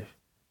back alive.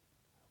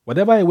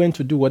 Whatever I went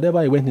to do, whatever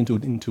I went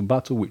into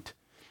battle with,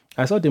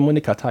 I saw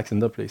demonic attacks in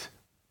that place.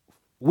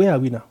 Where are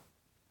we now?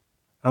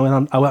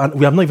 And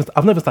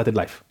I've never started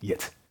life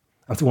yet.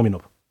 I'm still warming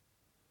up.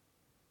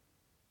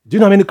 Do you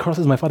know how many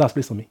crosses my father has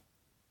placed on me?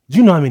 Do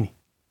you know how many?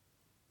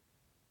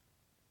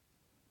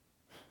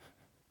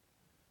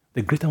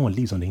 The greater one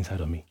lives on the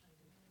inside of me.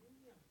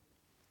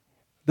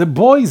 The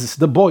boys,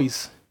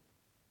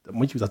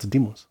 which are the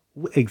demons,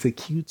 who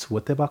execute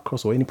whatever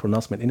cross or any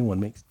pronouncement anyone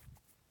makes.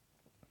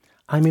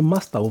 I'm a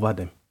master over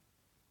them.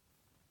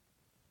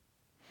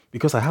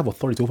 Because I have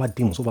authority over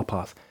demons, over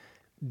powers.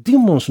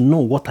 Demons know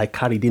what I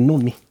carry, they know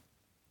me.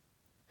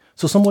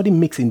 So somebody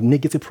makes a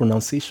negative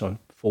pronunciation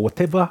for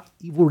whatever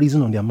evil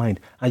reason on their mind,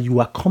 and you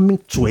are coming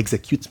to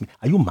execute me.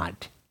 Are you mad?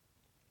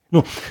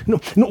 No.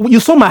 You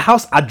saw my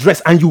house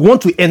address and you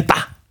want to enter.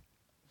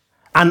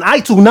 And I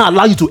too now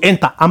allow you to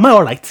enter. Am I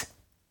all right?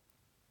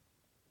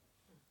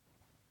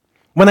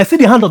 When I see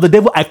the hand of the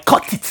devil, I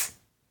cut it.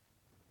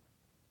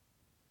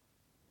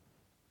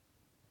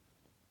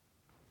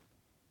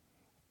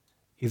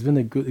 It's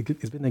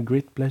been a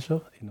great pleasure,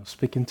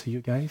 speaking to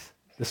you guys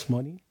this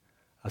morning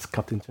as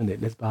Captain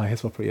Tunde. Let's bow our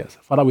heads for prayers.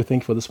 Father, we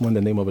thank you for this morning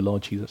in the name of the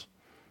Lord Jesus.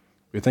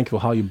 We thank you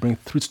for how you bring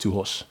truth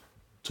to us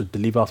to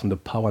deliver us from the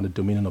power and the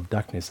dominion of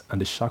darkness and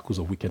the shackles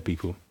of wicked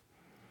people.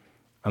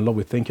 And Lord,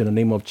 we thank you in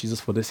the name of Jesus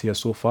for this year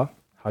so far,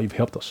 how you've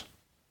helped us,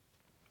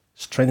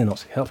 strengthening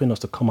us, helping us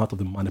to come out of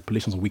the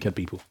manipulations of wicked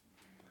people.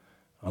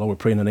 And Lord,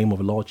 we pray in the name of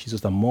the Lord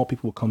Jesus that more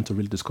people will come to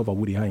really discover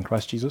who they are in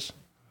Christ Jesus,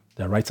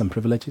 their rights and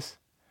privileges.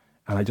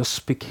 And I just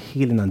speak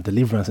healing and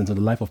deliverance into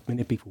the life of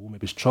many people who may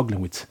be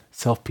struggling with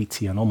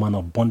self-pity and all manner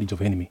of bondage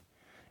of enemy.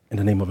 In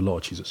the name of the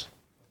Lord Jesus.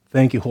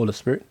 Thank you, Holy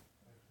Spirit.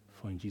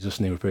 For in Jesus'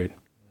 name we pray.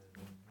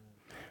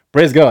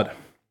 Praise God.